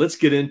ado, let's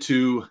get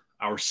into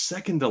our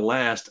second to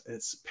last.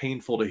 It's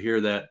painful to hear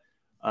that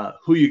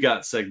Who You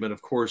Got segment.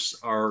 Of course,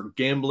 our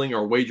gambling,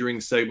 our wagering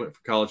segment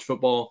for college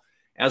football.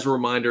 As a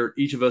reminder,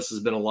 each of us has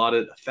been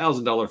allotted a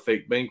 $1,000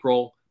 fake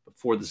bankroll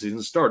before the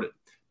season started.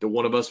 The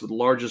one of us with the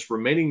largest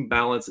remaining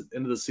balance at the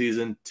end of the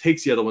season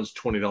takes the other one's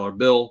 $20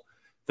 bill.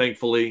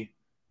 Thankfully,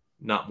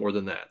 not more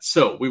than that.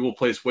 So we will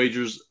place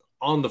wagers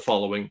on the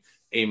following: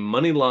 a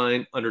money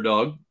line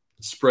underdog,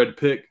 spread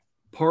pick,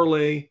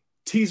 parlay,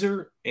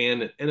 teaser,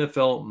 and an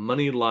NFL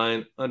money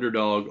line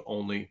underdog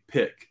only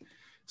pick.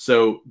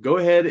 So go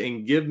ahead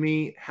and give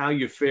me how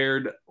you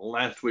fared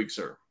last week,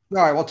 sir. All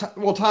right,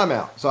 well, time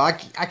out. So I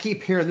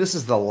keep hearing this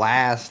is the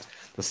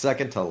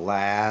second to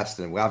last,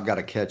 and I've got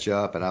to catch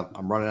up, and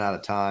I'm running out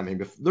of time.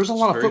 And there's a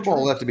lot of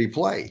football left to be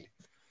played.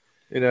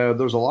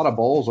 There's a lot of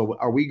bowls.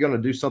 Are we going to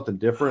do something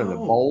different in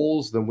the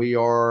bowls than we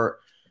are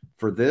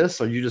for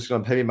this? Are you just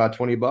going to pay me about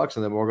 $20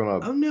 and then we're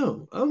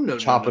going to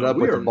chop it up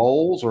with the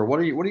bowls, or what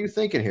are you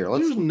thinking here?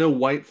 There's no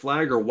white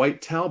flag or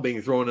white towel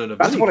being thrown in.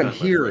 That's what I'm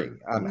hearing.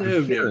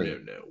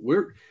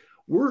 No.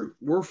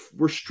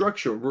 We're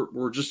structured.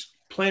 We're just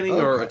planning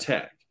our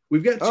attack.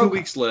 We've got 2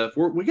 weeks left.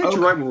 We got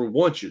you right where we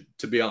want you,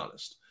 to be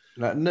honest.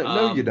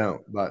 No, you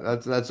don't.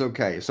 But that's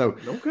okay. So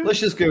let's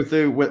just go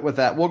through with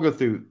that. We'll go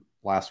through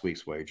last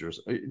week's wagers.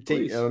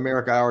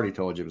 America, I already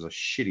told you it was a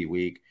shitty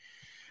week.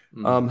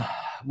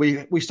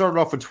 We started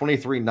off with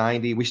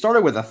 2390. We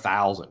started with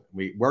 1,000.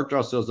 We worked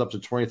ourselves up to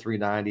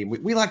 2390.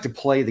 We like to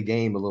play the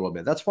game a little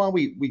bit. That's why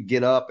we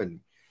get up and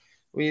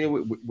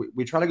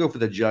we try to go for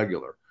the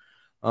jugular.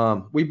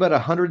 We bet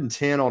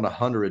 110 on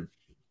 100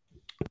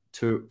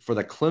 for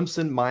the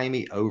Clemson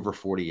Miami over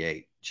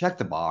 48. Check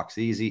the box.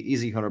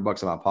 Easy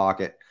 $100 in my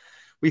pocket.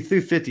 We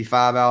threw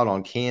 55 out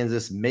on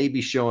Kansas,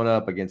 maybe showing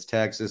up against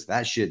Texas.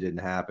 That shit didn't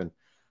happen.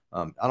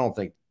 I don't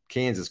think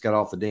Kansas got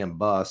off the damn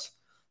bus.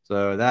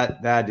 So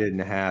that didn't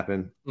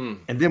happen.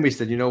 And then we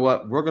said, you know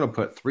what? We're going to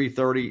put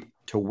 330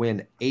 to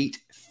win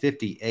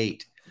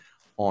 858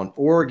 on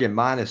Oregon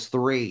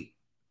 -3.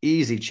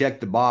 Easy, check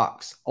the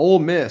box. Ole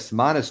Miss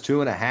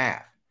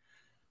 -2.5.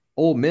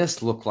 Ole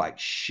Miss looked like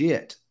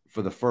shit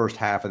for the first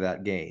half of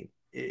that game.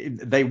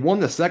 They won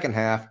the second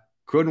half,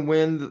 couldn't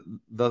win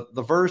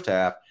the first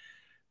half.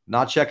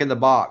 Not checking the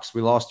box.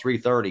 We lost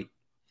 330.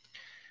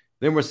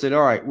 Then we said,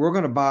 all right, we're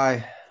going to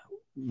buy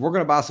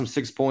some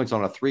 6 points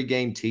on a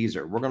 3-game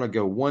teaser. We're going to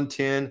go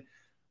 110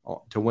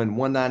 to win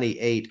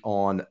 198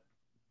 on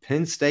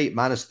Penn State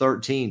minus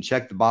 13.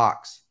 Check the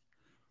box.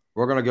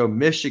 We're going to go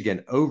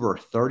Michigan over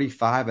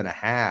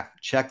 35.5.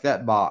 Check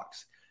that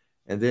box.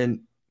 And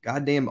then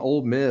goddamn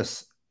Ole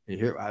Miss.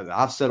 Here,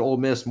 I've said Ole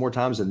Miss more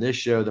times in this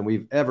show than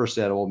we've ever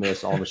said Ole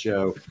Miss on the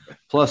show.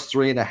 Plus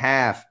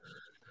 3.5.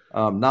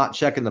 Not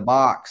checking the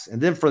box.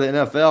 And then for the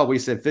NFL, we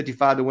said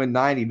 55 to win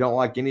 90. Don't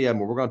like any of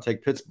them. We're going to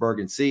take Pittsburgh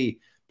and see.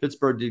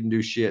 Pittsburgh didn't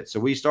do shit. So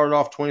we started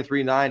off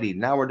 23.90.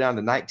 Now we're down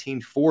to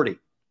 19.40.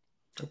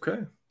 Okay.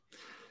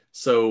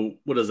 So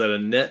what is that? A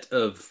net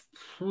of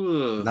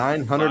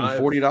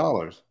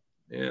 $940.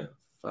 Yeah,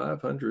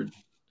 500.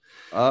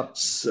 Up.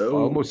 So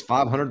almost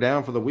 500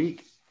 down for the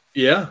week.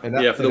 Yeah,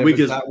 for the week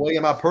is that way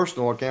in my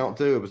personal account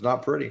too. It was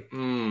not pretty.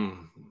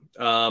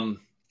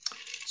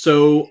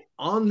 So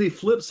on the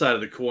flip side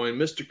of the coin,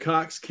 Mr.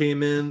 Cox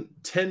came in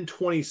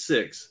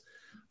 10.26,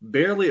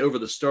 barely over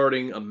the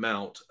starting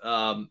amount.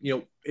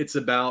 It's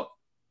about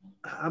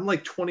I'm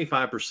like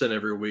 25%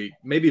 every week,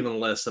 maybe even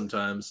less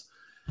sometimes.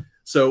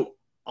 So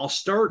I'll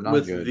start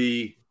with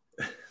the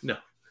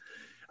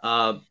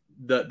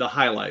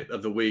highlight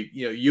of the week.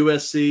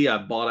 USC, I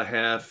bought a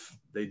half.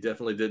 They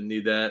definitely didn't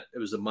need that. It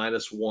was a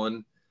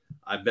 -1.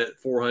 I bet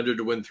 400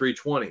 to win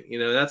 320.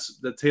 That's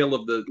the tail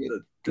of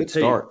the good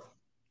start.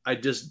 I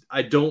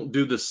don't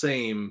do the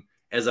same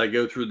as I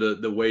go through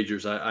the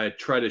wagers. I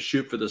try to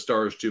shoot for the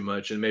stars too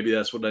much, and maybe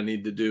that's what I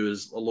need to do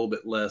is a little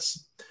bit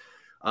less.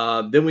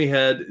 Then we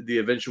had the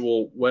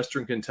eventual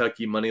Western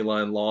Kentucky money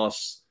line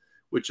loss,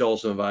 which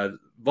also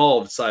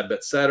involved side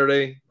bet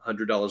Saturday,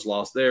 $100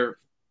 lost there.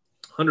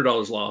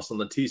 $100 lost on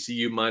the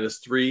TCU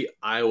 -3,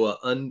 Iowa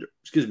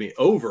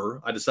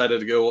over. I decided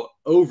to go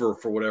over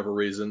for whatever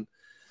reason.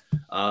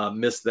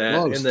 Missed that.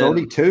 Well, it's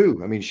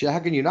 32. I mean, how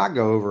can you not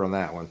go over on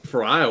that one?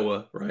 For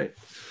Iowa, right?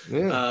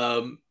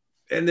 Yeah.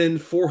 And then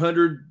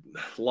 400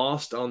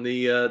 lost on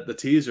the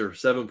teaser,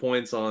 7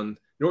 points on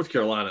North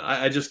Carolina.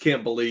 I just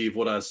can't believe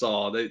what I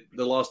saw. They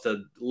lost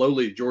to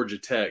lowly Georgia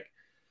Tech.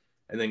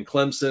 And then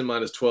Clemson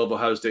 -12,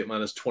 Ohio State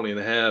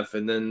 -20.5.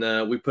 And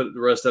then we put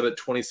the rest of it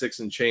 26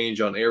 and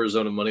change on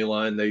Arizona money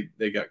line.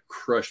 They got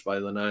crushed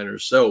by the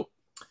Niners. So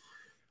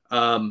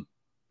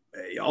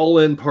all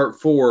in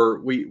part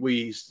 4,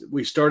 we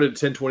started at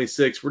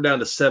 10.26. We're down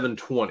to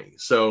 7.20.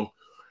 So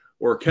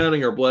we're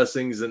counting our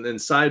blessings. And then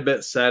side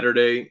bet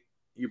Saturday,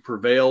 you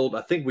prevailed.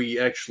 I think we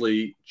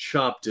actually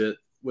chopped it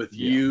with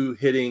you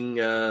hitting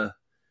the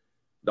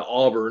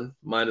Auburn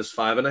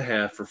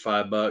 -5.5 for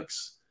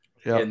 $5.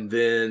 Yep. And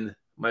then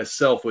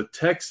myself with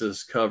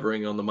Texas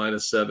covering on the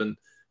 -7.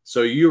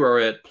 So you are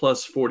at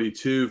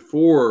 +42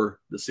 for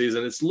the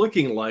season. It's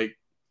looking like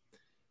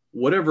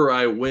whatever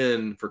I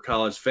win for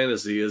college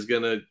fantasy is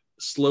going to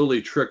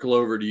slowly trickle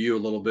over to you a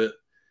little bit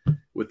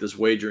with this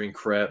wagering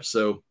crap.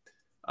 So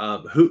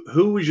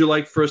who would you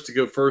like for us to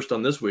go first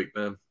on this week,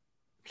 man?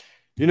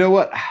 You know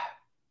what?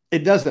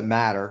 It doesn't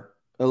matter.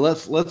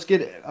 Let's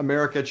get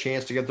America a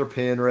chance to get their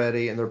pen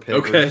ready and their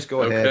paper. Okay. Just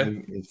go ahead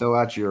and throw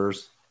out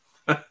yours.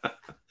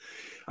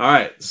 All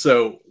right,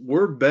 so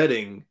we're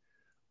betting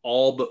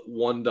all but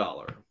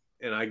 $1,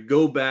 and I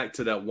go back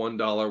to that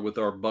 $1 with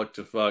our buck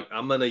to fuck.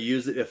 I'm going to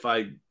use it if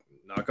I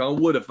knock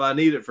on wood. If I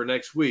need it for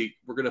next week,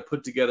 we're going to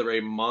put together a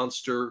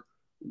monster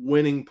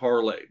winning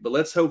parlay. But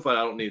let's hope I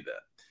don't need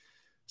that.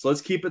 So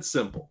let's keep it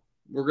simple.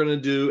 We're going to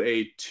do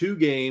a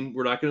 2-game.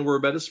 We're not going to worry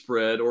about a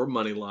spread or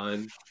money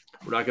line.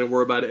 We're not going to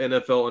worry about an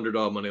NFL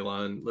underdog money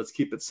line. Let's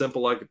keep it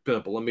simple like a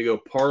pimple. Let me go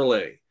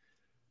parlay.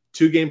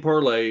 2-game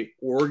parlay,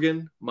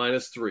 Oregon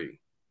 -3.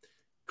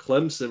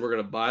 Clemson, we're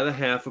going to buy the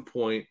half a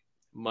point,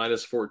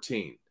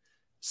 -14.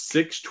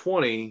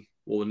 620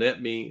 will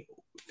net me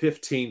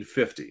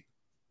 1550.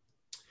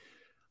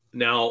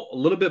 Now, a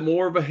little bit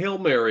more of a Hail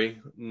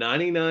Mary,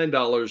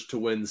 $99 to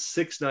win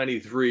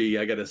 693.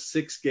 I got a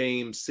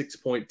 6-game,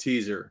 6-point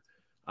teaser.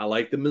 I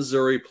like the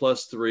Missouri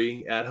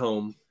 +3 at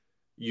home.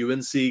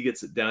 UNC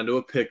gets it down to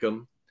a pick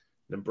 'em.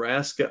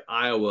 Nebraska,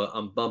 Iowa,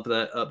 I'm bumping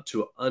that up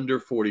to under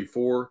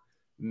 44.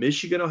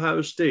 Michigan,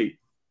 Ohio State,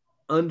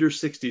 under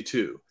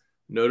 62.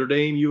 Notre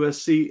Dame,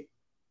 USC,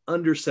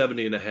 under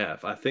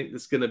 70.5. I think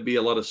there's going to be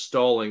a lot of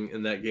stalling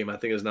in that game. I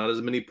think it's not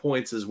as many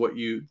points as what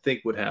you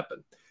think would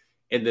happen.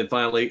 And then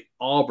finally,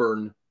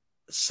 Auburn.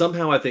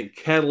 Somehow I think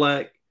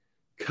Cadillac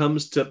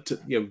comes to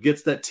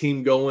gets that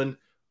team going.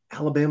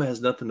 Alabama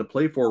has nothing to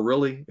play for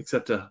really,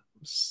 except a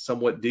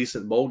somewhat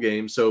decent bowl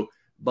game. So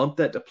bump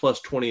that to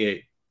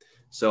 +28.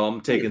 So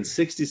I'm taking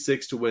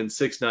 66 to win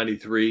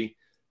 693.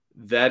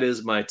 That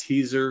is my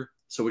teaser.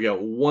 So we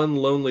got one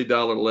lonely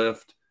dollar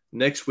left.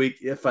 Next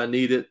week, if I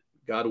need it,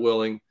 God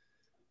willing,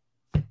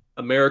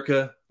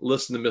 America,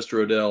 listen to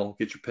Mr. Odell.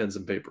 Get your pens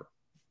and paper.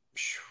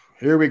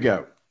 Here we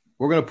go.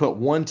 We're going to put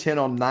 110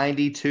 on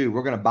 92.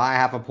 We're going to buy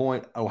half a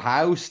point.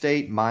 Ohio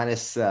State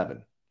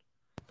 -7.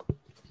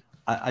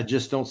 I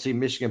just don't see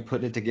Michigan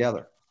putting it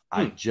together.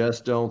 I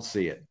just don't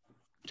see it.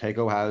 Take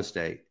Ohio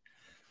State.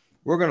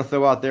 We're going to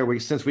throw out there,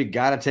 since we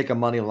got to take a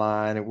money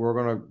line, and we're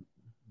going to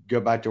go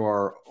back to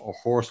our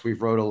horse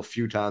we've rode a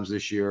few times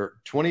this year,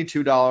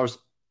 $22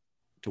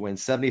 to win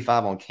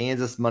 75 on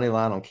Kansas money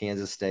line on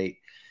Kansas State.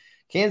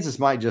 Kansas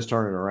might just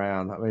turn it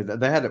around. I mean,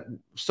 they had it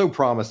so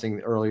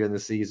promising earlier in the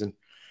season,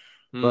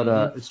 but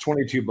it's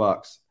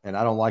 $22, and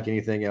I don't like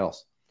anything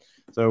else.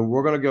 So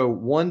we're going to go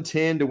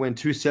 110 to win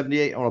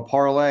 278 on a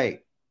parlay.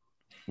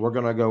 We're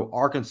going to go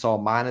Arkansas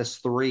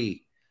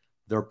 -3.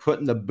 They're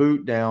putting the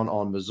boot down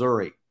on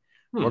Missouri.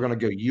 We're going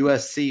to go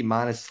USC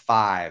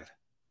 -5.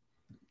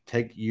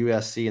 Take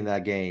USC in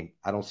that game.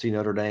 I don't see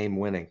Notre Dame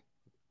winning.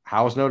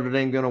 How is Notre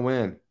Dame going to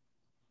win?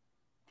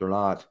 They're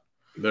not.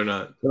 They're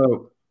not.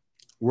 So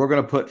we're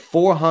going to put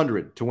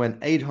 400 to win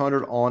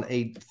 800 on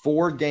a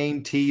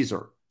 4-game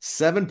teaser,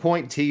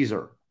 7-point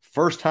teaser.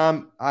 First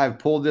time I've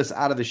pulled this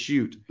out of the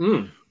chute.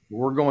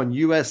 We're going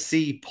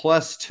USC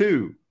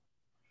 +2,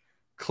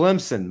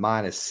 Clemson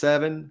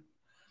 -7,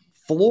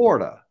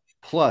 Florida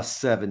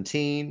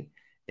 +17,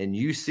 and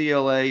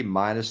UCLA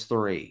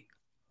 -3.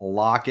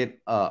 Lock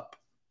it up.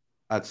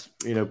 That's,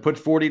 put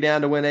 40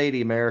 down to win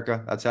 80,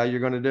 America. That's how you're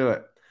going to do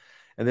it.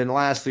 And then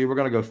lastly, we're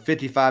going to go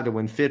 55 to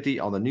win 50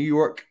 on the New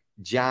York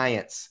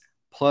Giants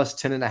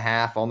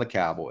 +10.5 on the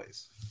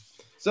Cowboys.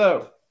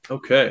 So,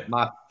 okay.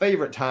 My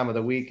favorite time of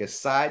the week is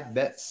Side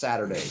Bet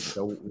Saturday.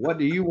 So what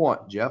do you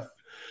want, Jeff?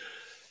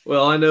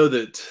 Well, I know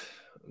that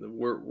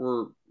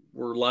we're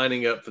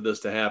lining up for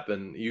this to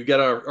happen. You got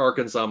our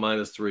Arkansas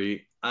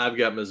 -3. I've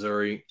got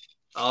Missouri.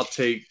 I'll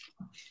take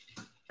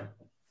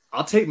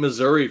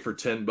Missouri for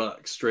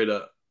 $10 straight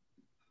up.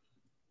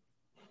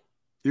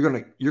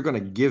 You're gonna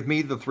give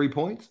me the 3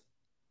 points?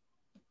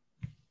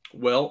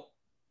 Well,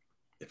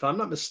 if I'm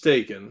not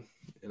mistaken,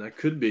 and I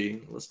could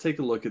be, let's take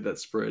a look at that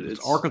spread.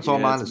 It's Arkansas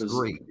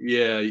 -3.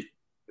 Yeah.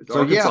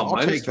 So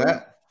I'll take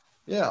that.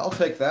 Yeah, I'll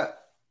take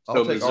that.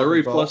 So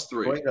Missouri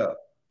 +3. Straight up.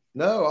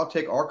 No, I'll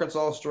take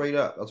Arkansas straight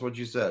up. That's what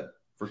you said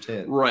for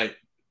 10. Right.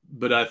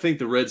 But I think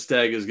the Red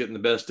Stag is getting the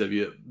best of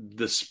you.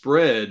 The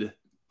spread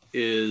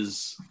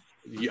is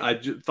 – I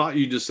thought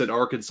you just said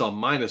Arkansas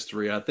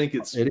 -3. I think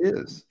it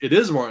is. It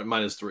is more at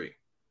 -3.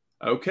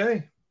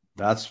 Okay.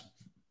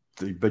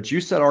 But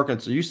you said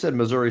Arkansas. You said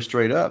Missouri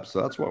straight up,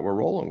 so that's what we're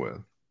rolling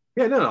with.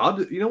 Yeah, no.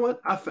 You know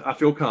what? I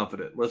feel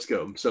confident. Let's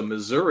go. So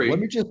Missouri. Let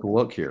me just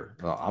look here.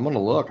 I'm going to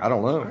look. I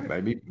don't know.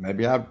 Right.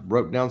 Maybe I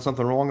wrote down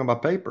something wrong on my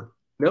paper.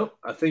 Nope.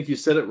 I think you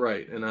said it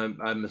right, and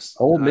I missed.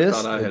 Ole Miss.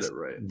 I thought I had it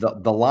right.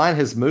 The line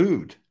has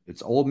moved.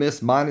 It's Ole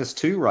Miss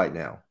 -2 right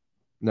now.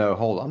 No,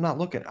 hold on. I'm not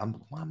looking.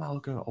 Why am I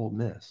looking at Ole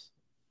Miss?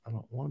 I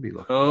don't want to be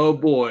looking. Oh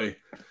boy,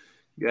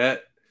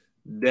 that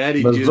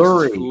Daddy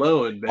Missouri juice is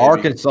flowing, baby.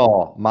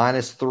 Arkansas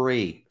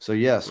 -3. So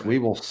yes, right. We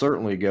will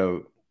certainly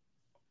go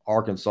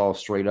Arkansas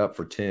straight up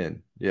for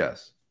 10.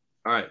 Yes.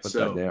 All right. Put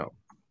that down.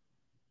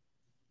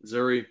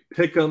 Missouri,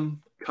 Pick'em,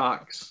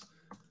 Cox.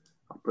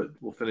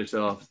 We'll finish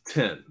that off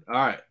 10. All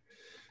right.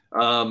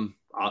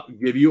 I'll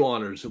give you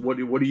honors. What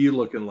are you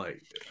looking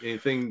like?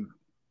 Anything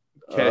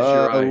catch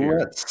your eye here?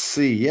 Let's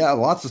see. Yeah,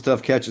 lots of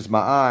stuff catches my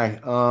eye.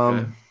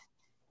 Okay.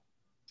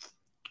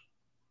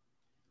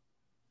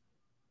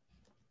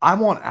 I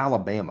want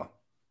Alabama.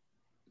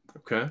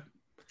 Okay.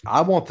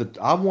 I want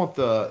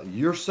the.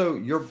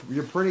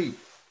 You're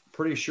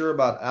pretty sure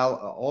about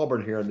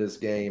Auburn here in this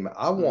game.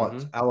 I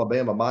want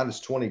Alabama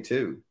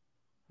 -22.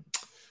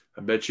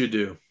 I bet you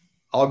do.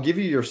 I'll give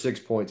you your 6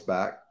 points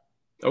back.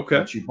 Okay.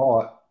 That you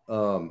bought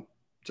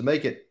to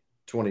make it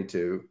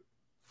 22,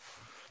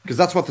 because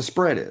that's what the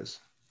spread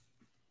is.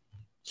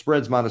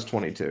 Spread's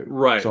 -22.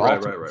 Right. So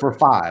right. For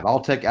 5,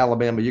 I'll take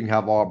Alabama. You can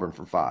have Auburn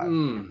for 5.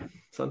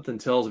 Something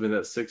tells me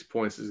that 6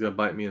 points is going to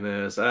bite me in the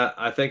ass.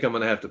 I think I'm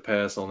going to have to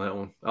pass on that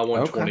one. I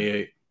want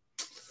 28.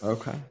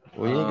 Okay.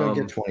 Well, you ain't going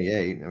to get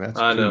 28. And that's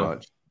I too know.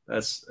 much.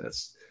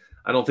 That's.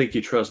 I don't think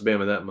you trust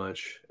Bama that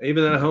much,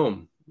 even at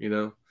home.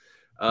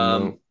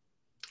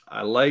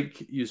 I like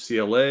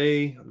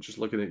UCLA. I'm just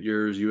looking at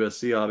yours.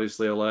 USC,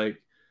 obviously, I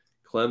like.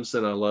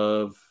 Clemson, I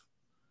love.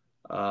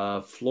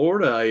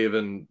 Florida,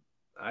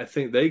 I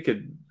think they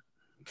could.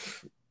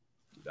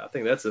 I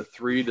think that's a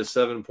 3 to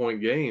 7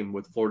 point game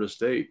with Florida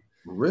State.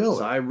 Really?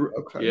 So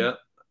okay. Yeah,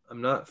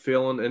 I'm not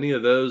feeling any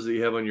of those that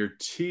you have on your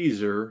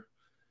teaser.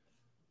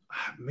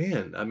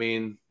 Man, I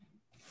mean,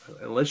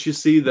 unless you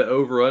see the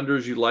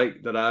over-unders you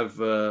like that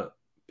I've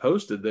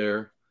posted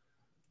there.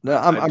 No,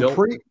 I'm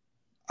pretty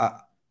 –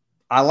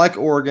 I like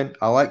Oregon.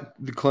 I like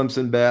the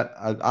Clemson bet.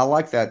 I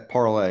like that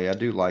parlay. I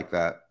do like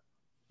that.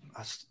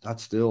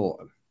 That's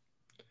still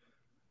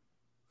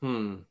 –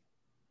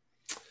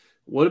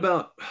 What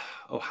about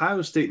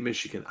Ohio State,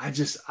 Michigan?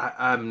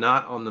 I'm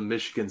not on the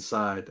Michigan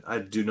side. I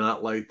do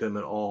not like them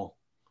at all.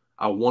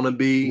 I want to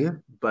be,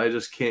 but I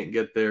just can't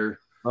get there.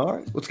 All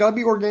right. Well, it's got to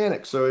be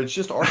organic. So it's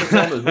just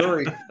Arkansas,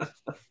 Missouri.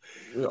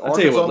 I'll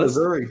tell you what,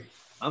 Missouri.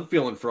 I'm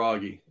feeling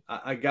froggy.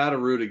 I got to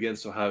root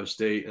against Ohio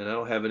State, and I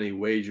don't have any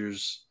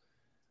wagers.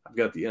 I've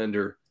got the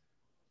under.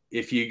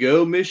 If you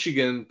go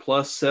Michigan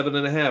plus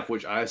 7.5,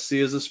 which I see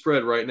as a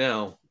spread right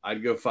now,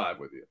 I'd go 5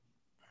 with you.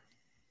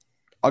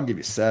 I'll give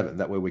you 7.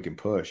 That way we can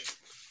push.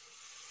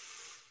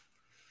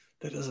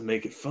 That doesn't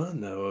make it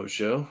fun, though,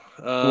 Osho.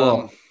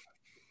 Well,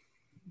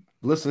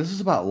 listen, this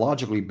is about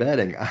logically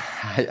betting.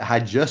 I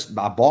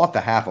bought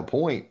the half a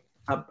point.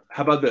 How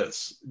about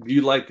this? Do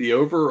you like the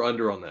over or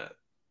under on that?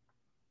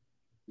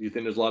 Do you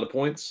think there's a lot of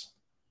points?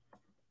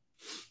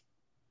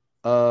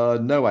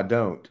 No, I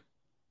don't.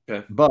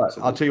 Okay. But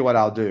So I'll tell you what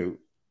I'll do.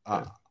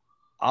 okay.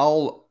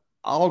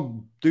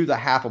 I'll do the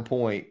half a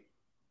point.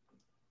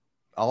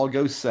 I'll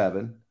go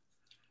 7,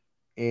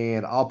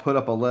 and I'll put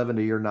up 11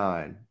 to your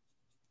 9.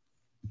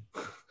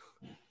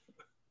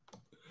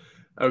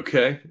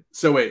 Okay.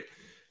 So wait,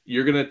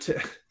 you're gonna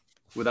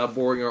without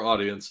boring our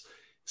audience,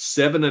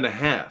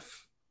 7.5,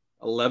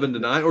 11 to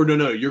 9, or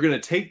no, you're gonna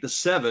take the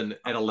 7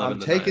 at 11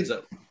 to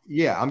 9.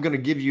 Yeah, I'm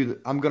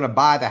gonna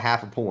buy the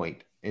half a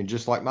point, and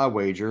just like my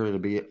wager,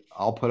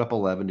 I'll put up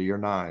 11 to your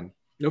 9.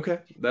 Okay,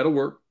 that'll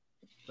work.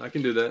 I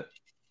can do that.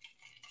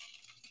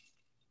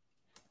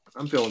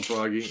 I'm feeling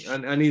froggy.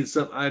 I need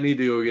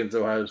to go against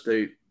Ohio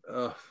State.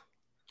 But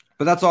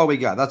that's all we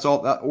got. That's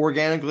all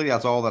organically.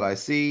 That's all that I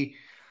see.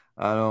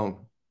 I don't.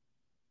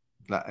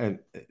 And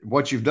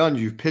what you've done,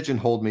 you've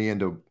pigeonholed me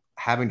into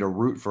having to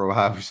root for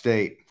Ohio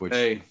State.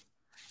 Which,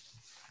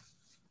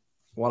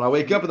 when I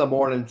wake up in the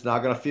morning, it's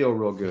not going to feel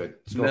real good.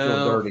 It's going to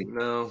feel dirty.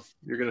 No,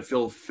 you're going to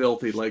feel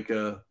filthy. Like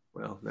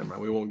well, never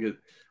mind. We won't get.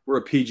 We're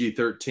a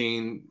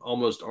PG-13,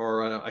 almost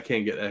R. I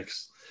can't get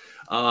X.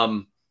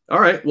 All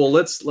right. Well,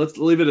 let's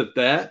leave it at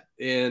that.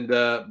 And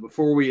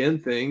before we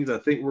end things, I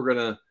think we're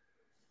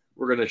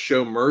gonna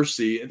show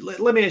mercy.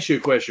 Let me ask you a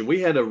question.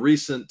 We had a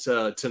recent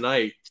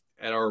tonight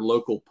at our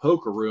local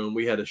poker room.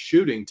 We had a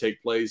shooting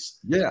take place.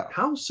 Yeah.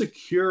 How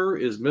secure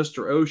is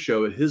Mr.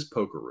 Osho at his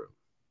poker room?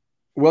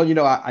 Well,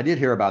 I did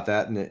hear about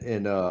that,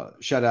 and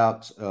shout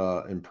outs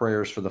and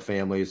prayers for the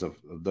families of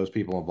those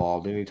people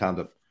involved. Anytime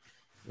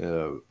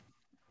that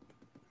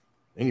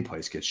any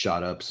place gets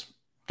shot up's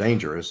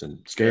dangerous and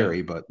scary.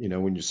 Yeah. But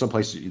when you're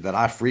someplace that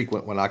I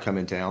frequent when I come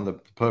in town, the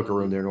poker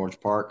room there in Orange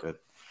Park, that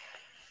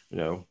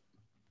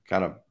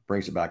kind of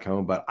brings it back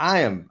home. But I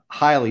am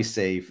highly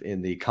safe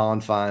in the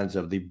confines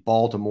of the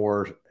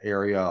Baltimore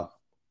area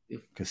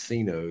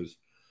casinos.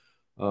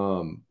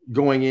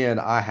 Going in,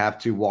 I have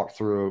to walk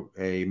through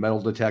a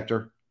metal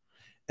detector.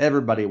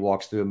 Everybody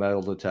walks through a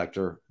metal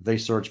detector. They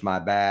search my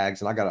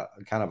bags, and I got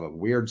a kind of a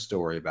weird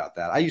story about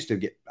that.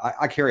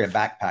 I carry a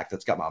backpack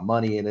that's got my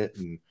money in it,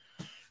 and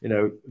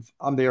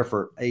I'm there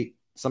for 8,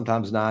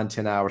 sometimes 9,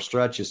 10-hour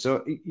stretches.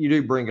 So you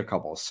do bring a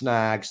couple of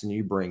snacks, and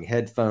you bring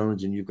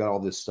headphones, and you've got all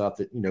this stuff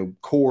that,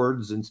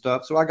 cords and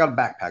stuff. So I got a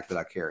backpack that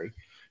I carry,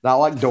 not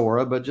like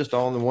Dora, but just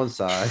on the one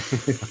side,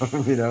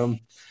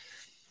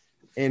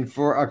 And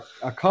for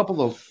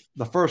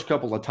the first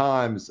couple of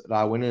times that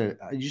I went in,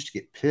 I used to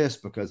get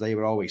pissed because they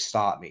would always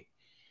stop me.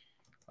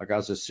 Like I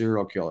was a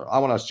serial killer.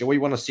 We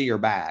want to see your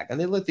bag. And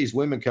they let these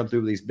women come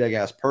through with these big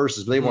ass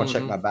purses, but they want to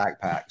check my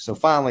backpack. So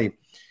finally,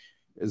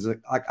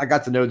 I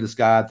got to know this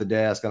guy at the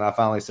desk, and I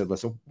finally said,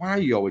 listen, why are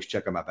you always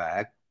checking my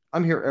bag?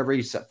 I'm here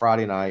every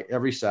Friday night,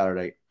 every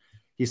Saturday.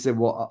 He said,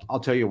 well, I'll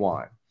tell you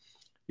why.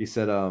 He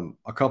said,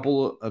 a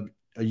couple of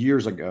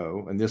years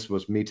ago, and this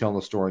was me telling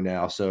the story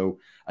now. So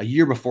a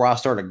year before I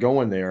started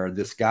going there,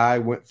 this guy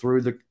went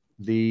through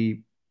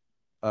the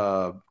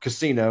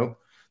casino.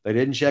 They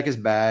didn't check his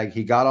bag.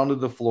 He got onto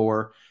the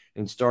floor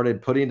and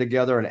started putting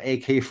together an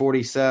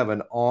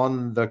AK-47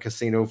 on the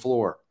casino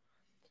floor.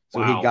 So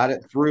wow. He got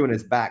it through in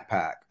his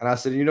backpack. And I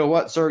said, you know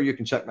what, sir, you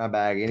can check my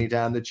bag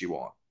anytime that you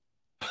want.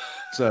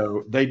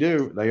 So they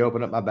do. They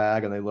open up my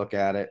bag and they look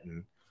at it,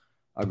 and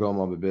I go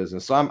on my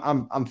business. So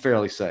I'm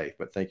fairly safe,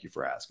 but thank you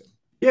for asking.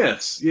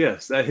 Yes,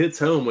 that hits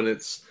home when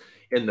it's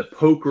in the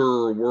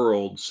poker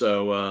world.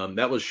 So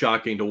that was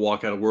shocking to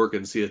walk out of work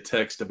and see a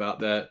text about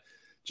that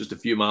just a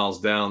few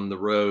miles down the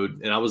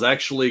road. And I was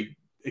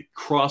it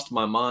crossed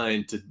my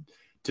mind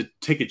to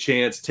take a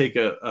chance, take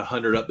a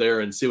 100 up there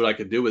and see what I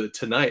could do with it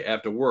tonight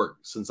after work,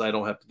 since I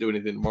don't have to do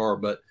anything tomorrow.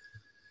 But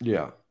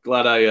yeah,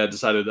 glad I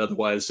decided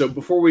otherwise. So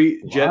before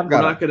we're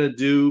not going to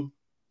do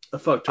a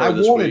fuck tard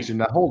this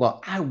week. Hold on.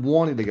 I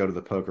wanted to go to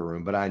the poker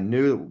room, but I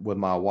knew with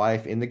my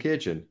wife in the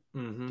kitchen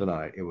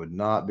tonight, it would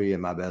not be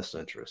in my best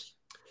interest.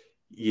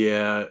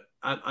 Yeah,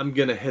 I'm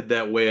going to head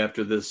that way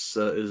after this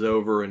is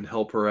over and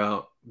help her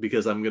out,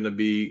 because I'm going to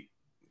be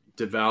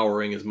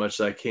devouring as much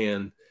as I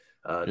can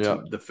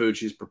to the food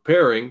she's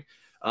preparing.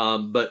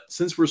 But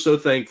since we're so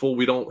thankful,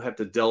 we don't have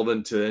to delve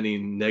into any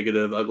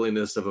negative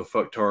ugliness of a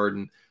fucktard.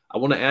 And I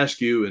want to ask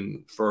you,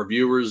 and for our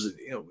viewers,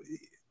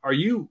 are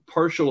you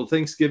partial to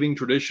Thanksgiving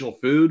traditional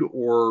food,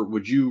 or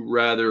would you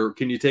rather,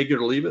 can you take it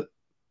or leave it?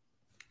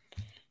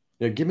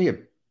 Yeah, give me a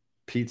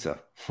pizza.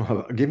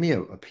 Give me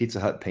a Pizza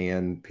Hut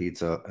pan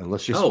pizza, and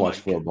let's just watch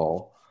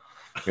football.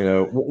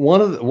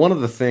 One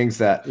of the things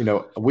that,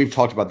 we've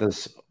talked about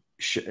this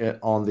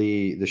on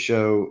the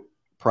show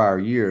prior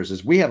years,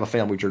 is we have a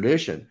family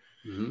tradition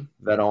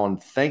that on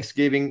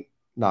Thanksgiving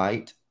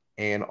night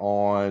and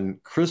on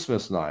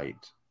Christmas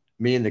night,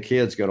 me and the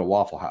kids go to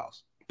Waffle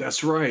House.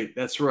 That's right.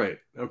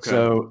 Okay.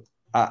 So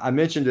I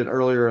mentioned it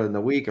earlier in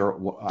the week,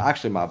 or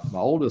actually, my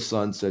oldest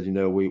son said,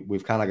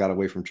 we've kind of got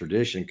away from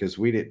tradition because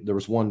we did. There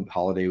was one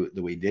holiday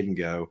that we didn't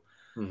go.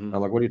 Mm-hmm.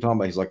 I'm like, what are you talking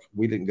about? He's like,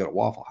 we didn't go to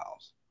Waffle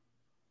House.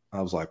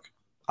 I was like,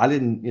 I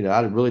didn't,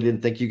 I really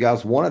didn't think you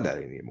guys wanted that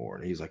anymore.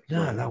 And he's like,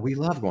 no, no, we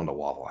love going to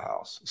Waffle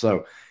House.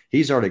 So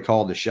he's already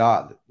called the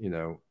shot,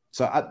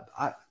 So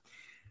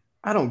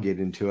I don't get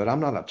into it. I'm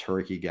not a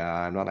turkey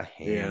guy. I'm not a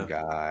ham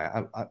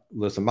guy.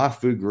 Listen, my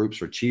food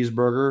groups are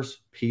cheeseburgers,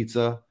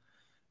 pizza,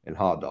 and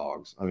hot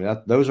dogs. I mean,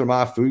 those are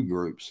my food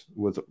groups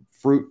with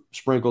fruit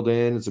sprinkled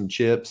in and some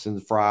chips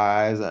and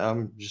fries.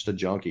 I'm just a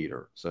junk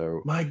eater.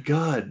 So my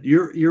God,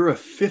 you're a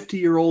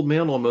 50-year-old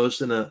man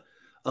almost in a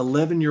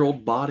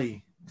 11-year-old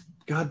body.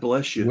 God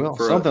bless you. Well,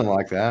 something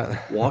like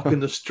that. Walking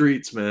the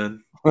streets,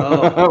 man.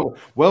 Oh.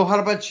 Well, how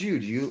about you?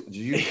 Do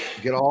you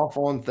get off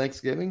on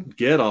Thanksgiving?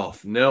 Get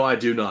off? No, I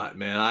do not,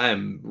 man. I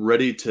am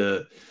ready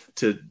to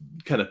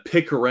kind of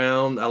pick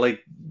around. I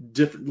like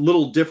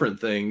different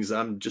things.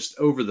 I'm just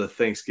over the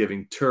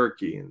Thanksgiving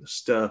turkey and the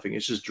stuffing.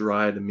 It's just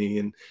dry to me.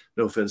 And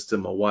no offense to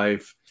my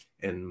wife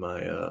and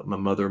my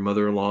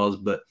mother-in-laws,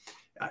 but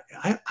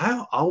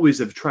I always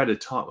have tried to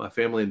talk my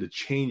family into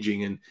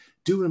changing and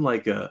doing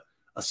like a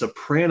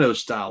soprano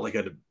style, like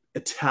an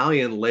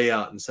Italian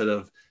layout instead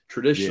of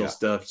traditional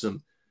stuff.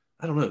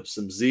 I don't know,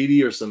 some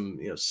ziti or some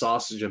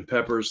sausage and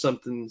peppers, some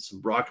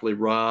broccoli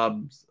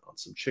rabe,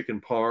 some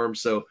chicken parm.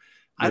 So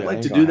I'd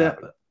like to do that,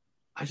 but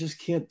I just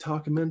can't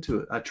talk them into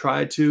it. I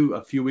tried to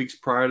a few weeks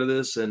prior to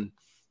this, and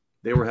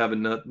they were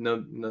having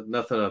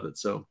nothing of it.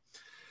 So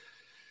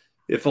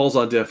it falls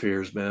on deaf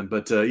ears, man.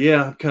 But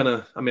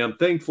I'm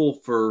thankful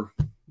for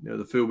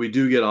the food we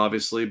do get,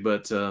 obviously,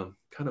 but kind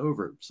of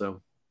over it.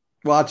 So.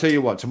 Well, I'll tell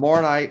you what,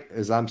 tomorrow night,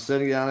 as I'm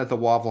sitting down at the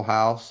Waffle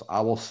House,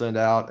 I will send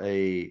out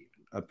a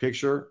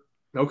picture.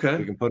 Okay.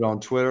 We can put on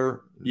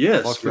Twitter.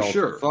 Yes, for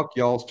sure. Fuck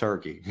y'all's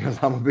turkey. Because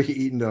I'm going to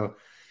be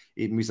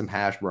eating me some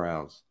hash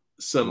browns.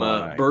 Some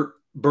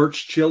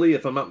birch chili,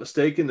 if I'm not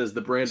mistaken, is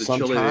the brand of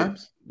chili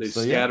they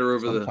scatter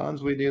over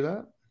Sometimes we do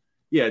that.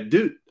 Yeah,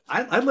 dude.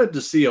 I'd love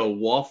to see a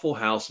Waffle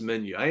House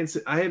menu. I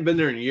hadn't been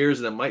there in years,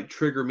 and it might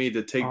trigger me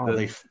to take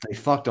They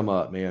fucked them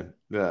up, man.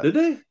 Yeah. Did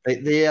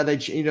they?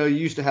 They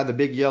used to have the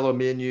big yellow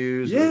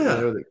menus. Yeah,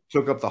 they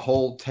took up the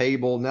whole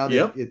table. Now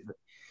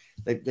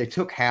they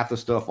took half the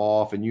stuff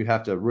off, and you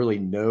have to really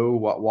know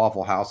what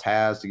Waffle House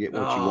has to get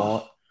what you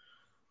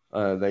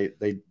want.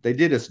 They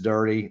did us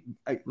dirty.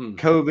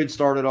 COVID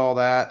started all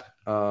that.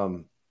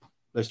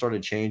 They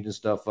started changing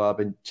stuff up,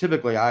 and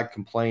typically I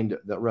complained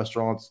that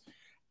restaurants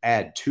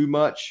add too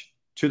much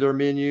to their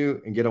menu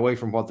and get away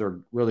from what they're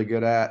really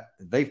good at.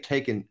 They've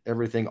taken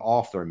everything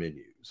off their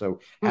menu.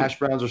 So hash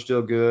browns are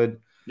still good.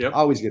 Yep. I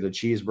always get a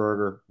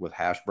cheeseburger with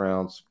hash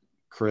browns,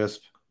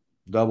 crisp,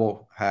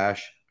 double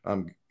hash.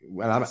 I'm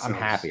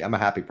happy. I'm a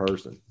happy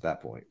person at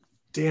that point.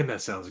 Damn,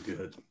 that sounds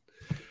good.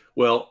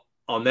 Well,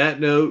 on that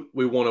note,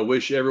 we want to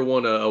wish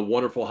everyone a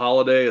wonderful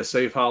holiday, a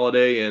safe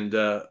holiday, and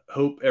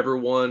hope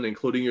everyone,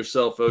 including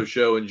yourself,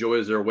 Osho,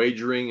 enjoys their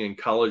wagering in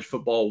college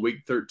football week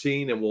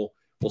 13, and we'll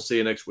see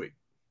you next week.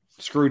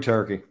 Screw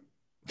turkey.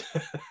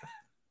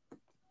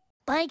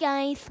 Bye,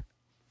 guys.